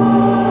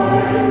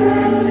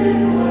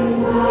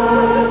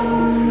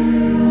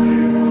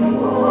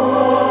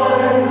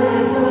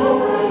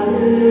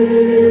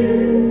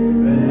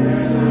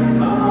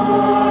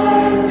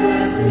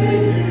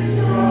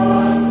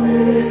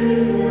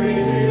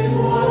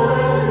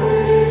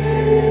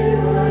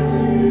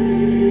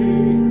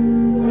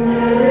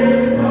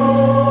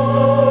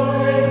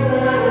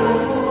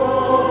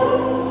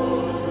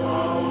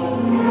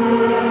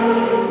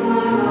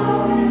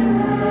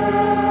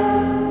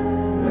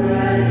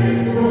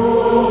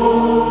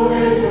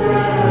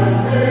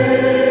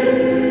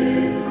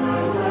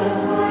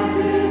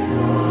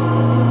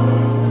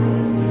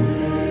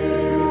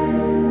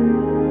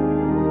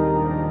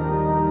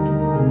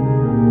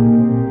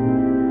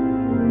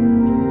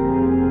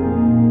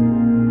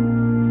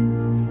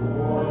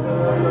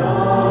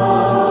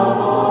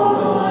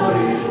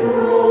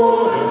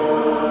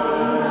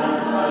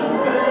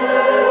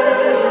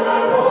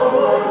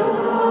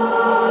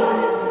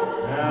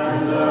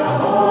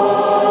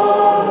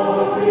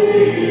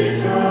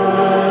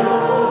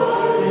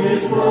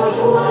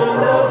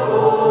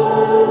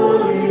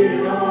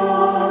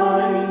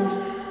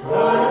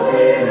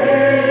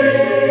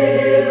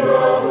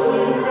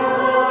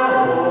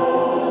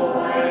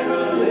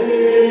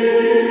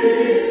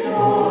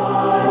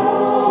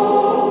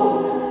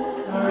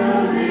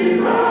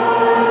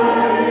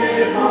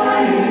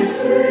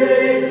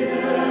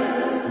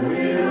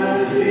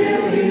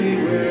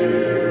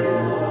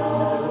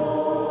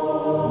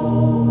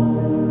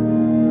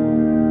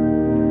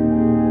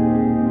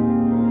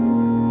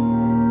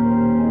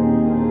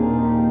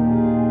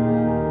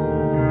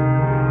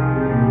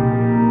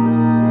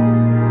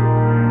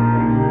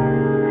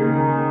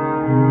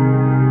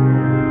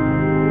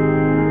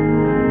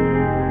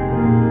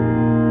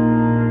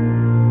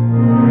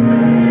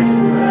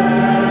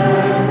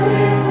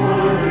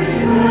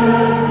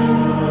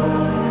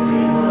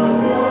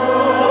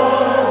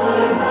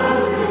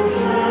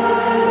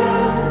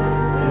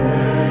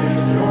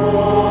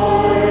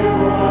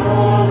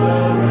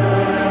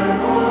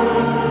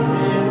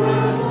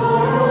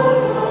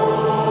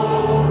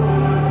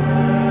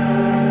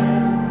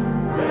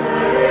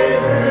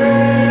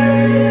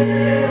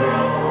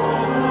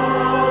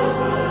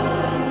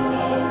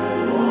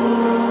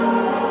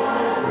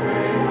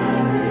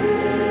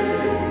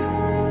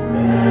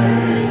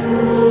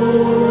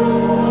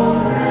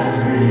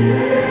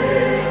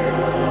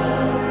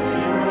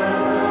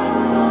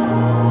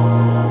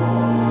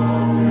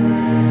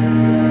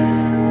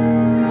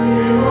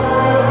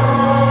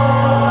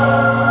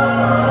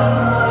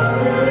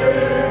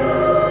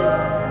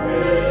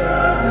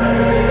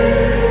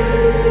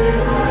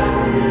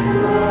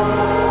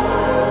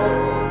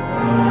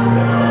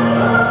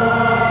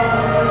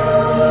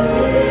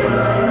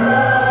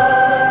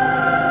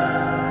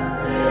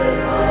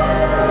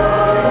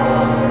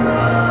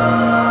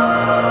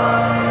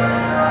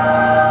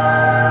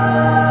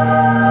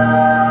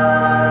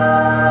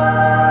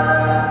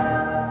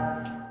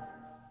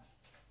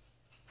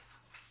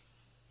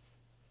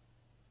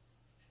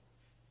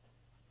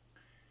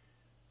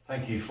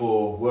Thank you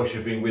for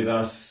worshipping with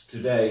us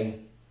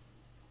today.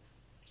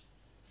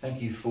 Thank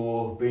you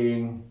for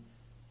being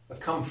a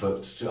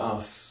comfort to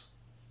us,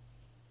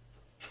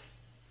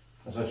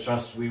 as I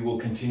trust we will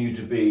continue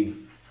to be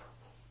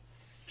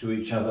to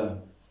each other.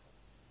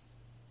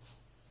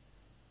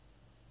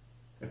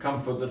 A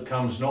comfort that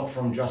comes not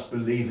from just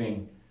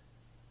believing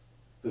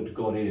that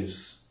God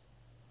is,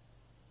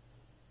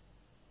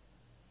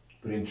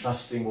 but in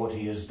trusting what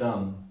he has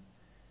done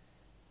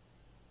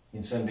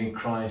in sending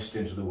Christ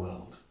into the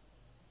world.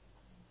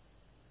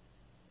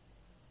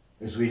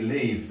 As we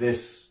leave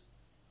this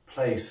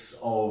place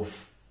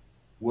of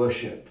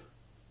worship,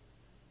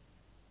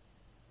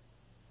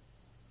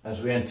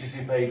 as we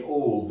anticipate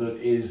all that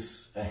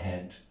is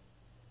ahead,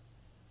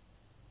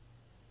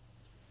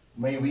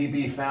 may we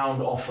be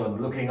found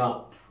often looking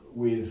up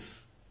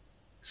with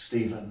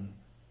Stephen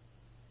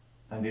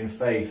and in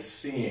faith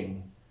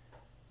seeing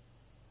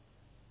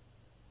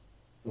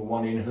the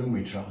one in whom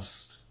we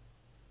trust.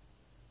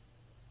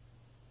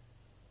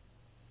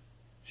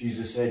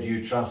 Jesus said,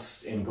 "You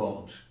trust in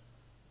God,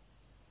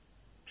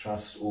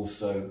 trust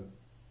also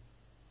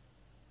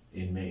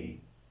in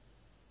me."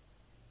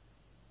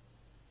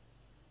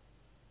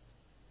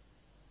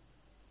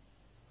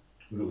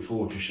 We look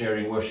forward to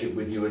sharing worship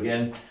with you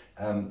again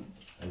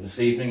this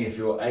evening if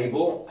you're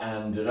able,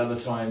 and at other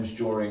times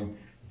during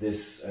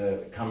this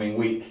coming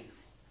week.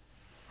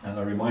 And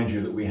I remind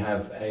you that we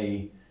have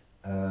a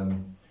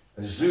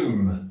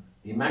Zoom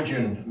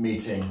Imagine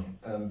meeting.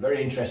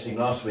 Very interesting.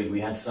 Last week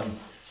we had some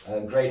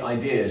great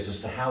ideas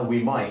as to how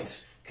we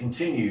might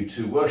continue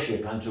to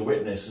worship and to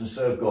witness and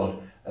serve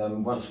God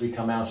once we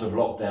come out of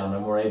lockdown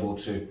and we're able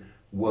to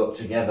work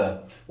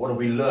together. What have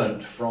we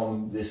learnt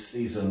from this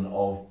season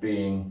of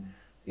being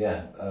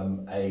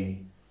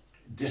a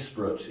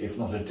disparate, if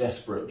not a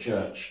desperate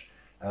church?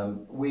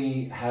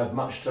 We have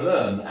much to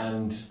learn,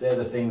 and they're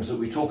the things that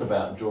we talk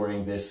about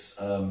during this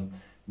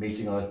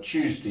meeting on a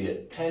Tuesday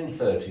at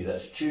 10:30.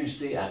 That's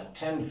Tuesday at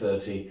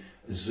 10:30,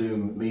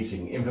 Zoom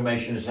meeting.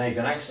 Information is how you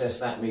can access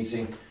that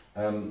meeting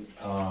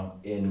are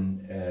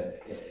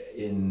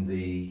in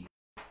the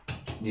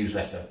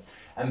newsletter.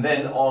 And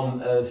then on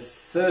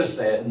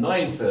Thursday at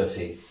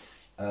 9:30,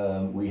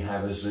 we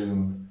have a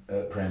Zoom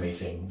prayer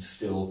meeting,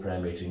 still prayer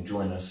meeting.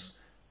 Join us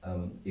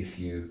if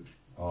you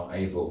are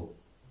able.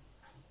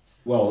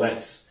 Well,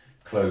 let's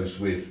close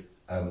with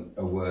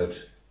a word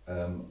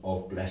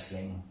of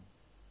blessing.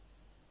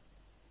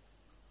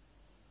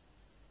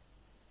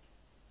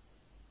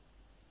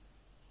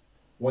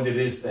 What it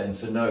is then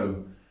to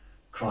know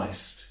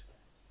Christ,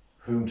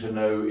 whom to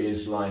know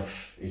is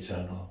life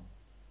eternal.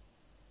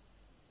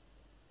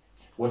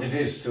 What it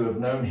is to have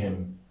known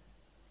him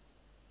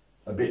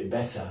a bit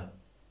better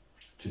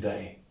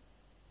today.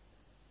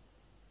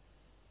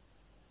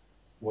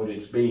 What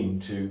it's been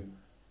to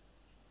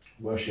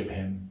worship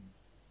him,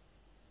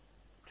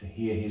 to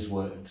hear his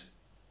word,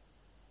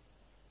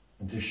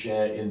 and to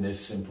share in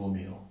this simple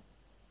meal.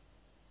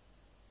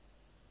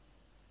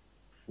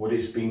 What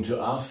it's been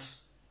to us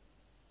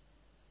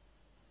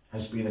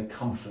has been a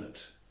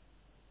comfort.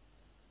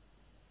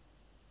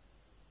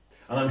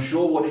 And I'm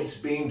sure what it's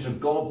been to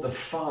God the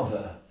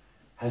Father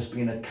has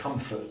been a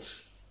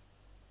comfort,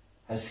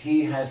 as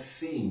he has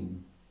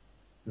seen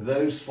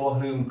those for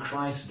whom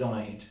Christ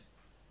died,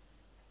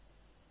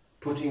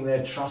 putting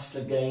their trust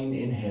again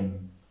in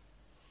him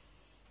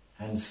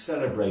and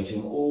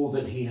celebrating all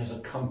that he has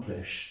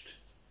accomplished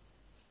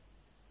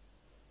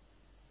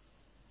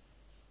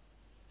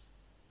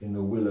in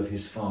the will of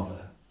his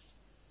Father.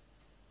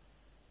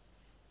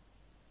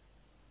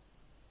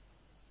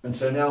 And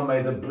so now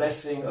may the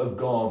blessing of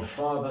God,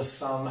 Father,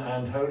 Son,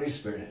 and Holy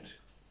Spirit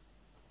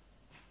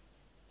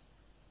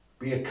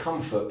be a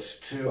comfort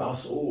to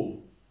us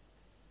all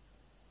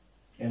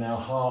in our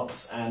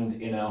hearts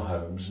and in our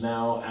homes,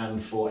 now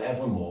and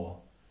forevermore.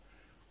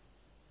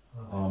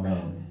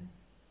 Amen.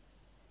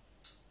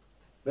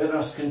 Let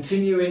us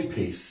continue in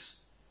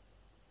peace,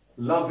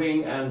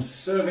 loving and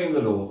serving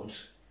the Lord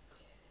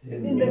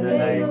In the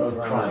name of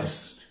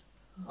Christ.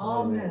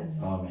 Amen.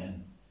 Amen.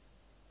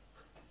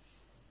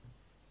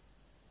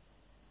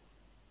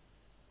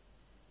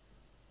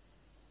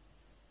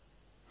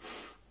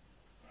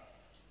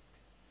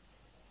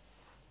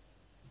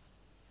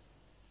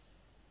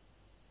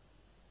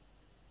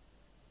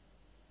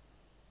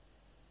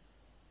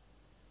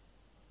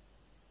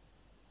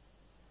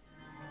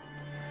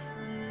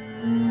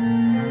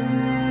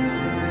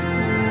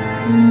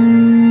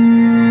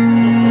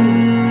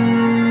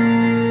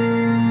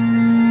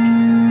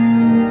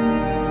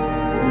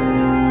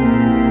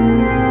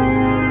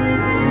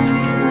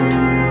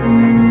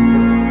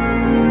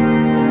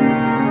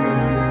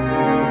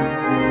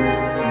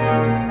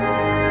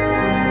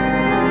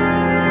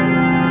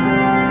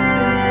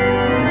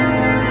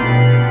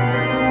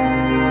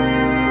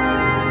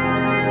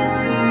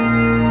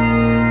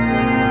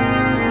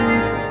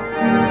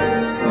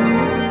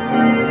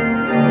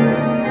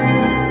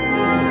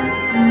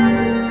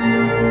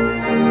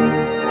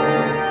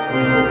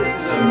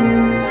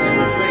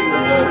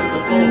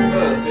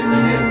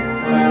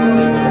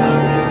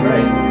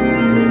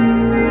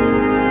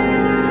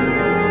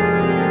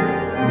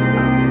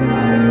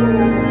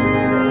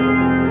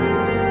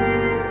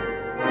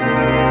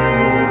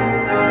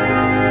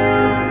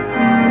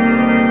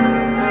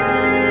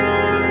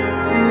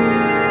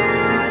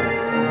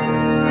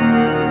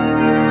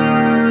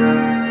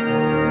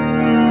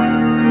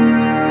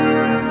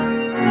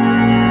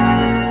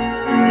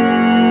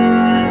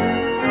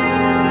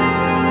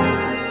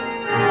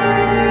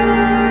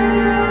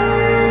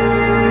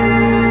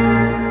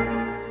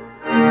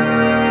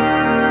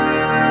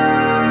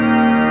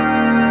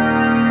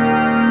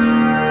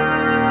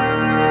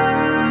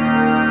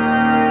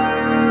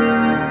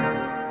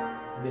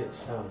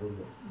 sad, wouldn't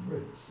it?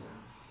 Really sad.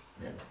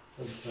 Yeah.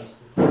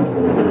 Fantastic.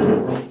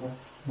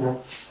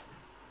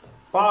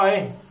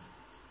 Bye.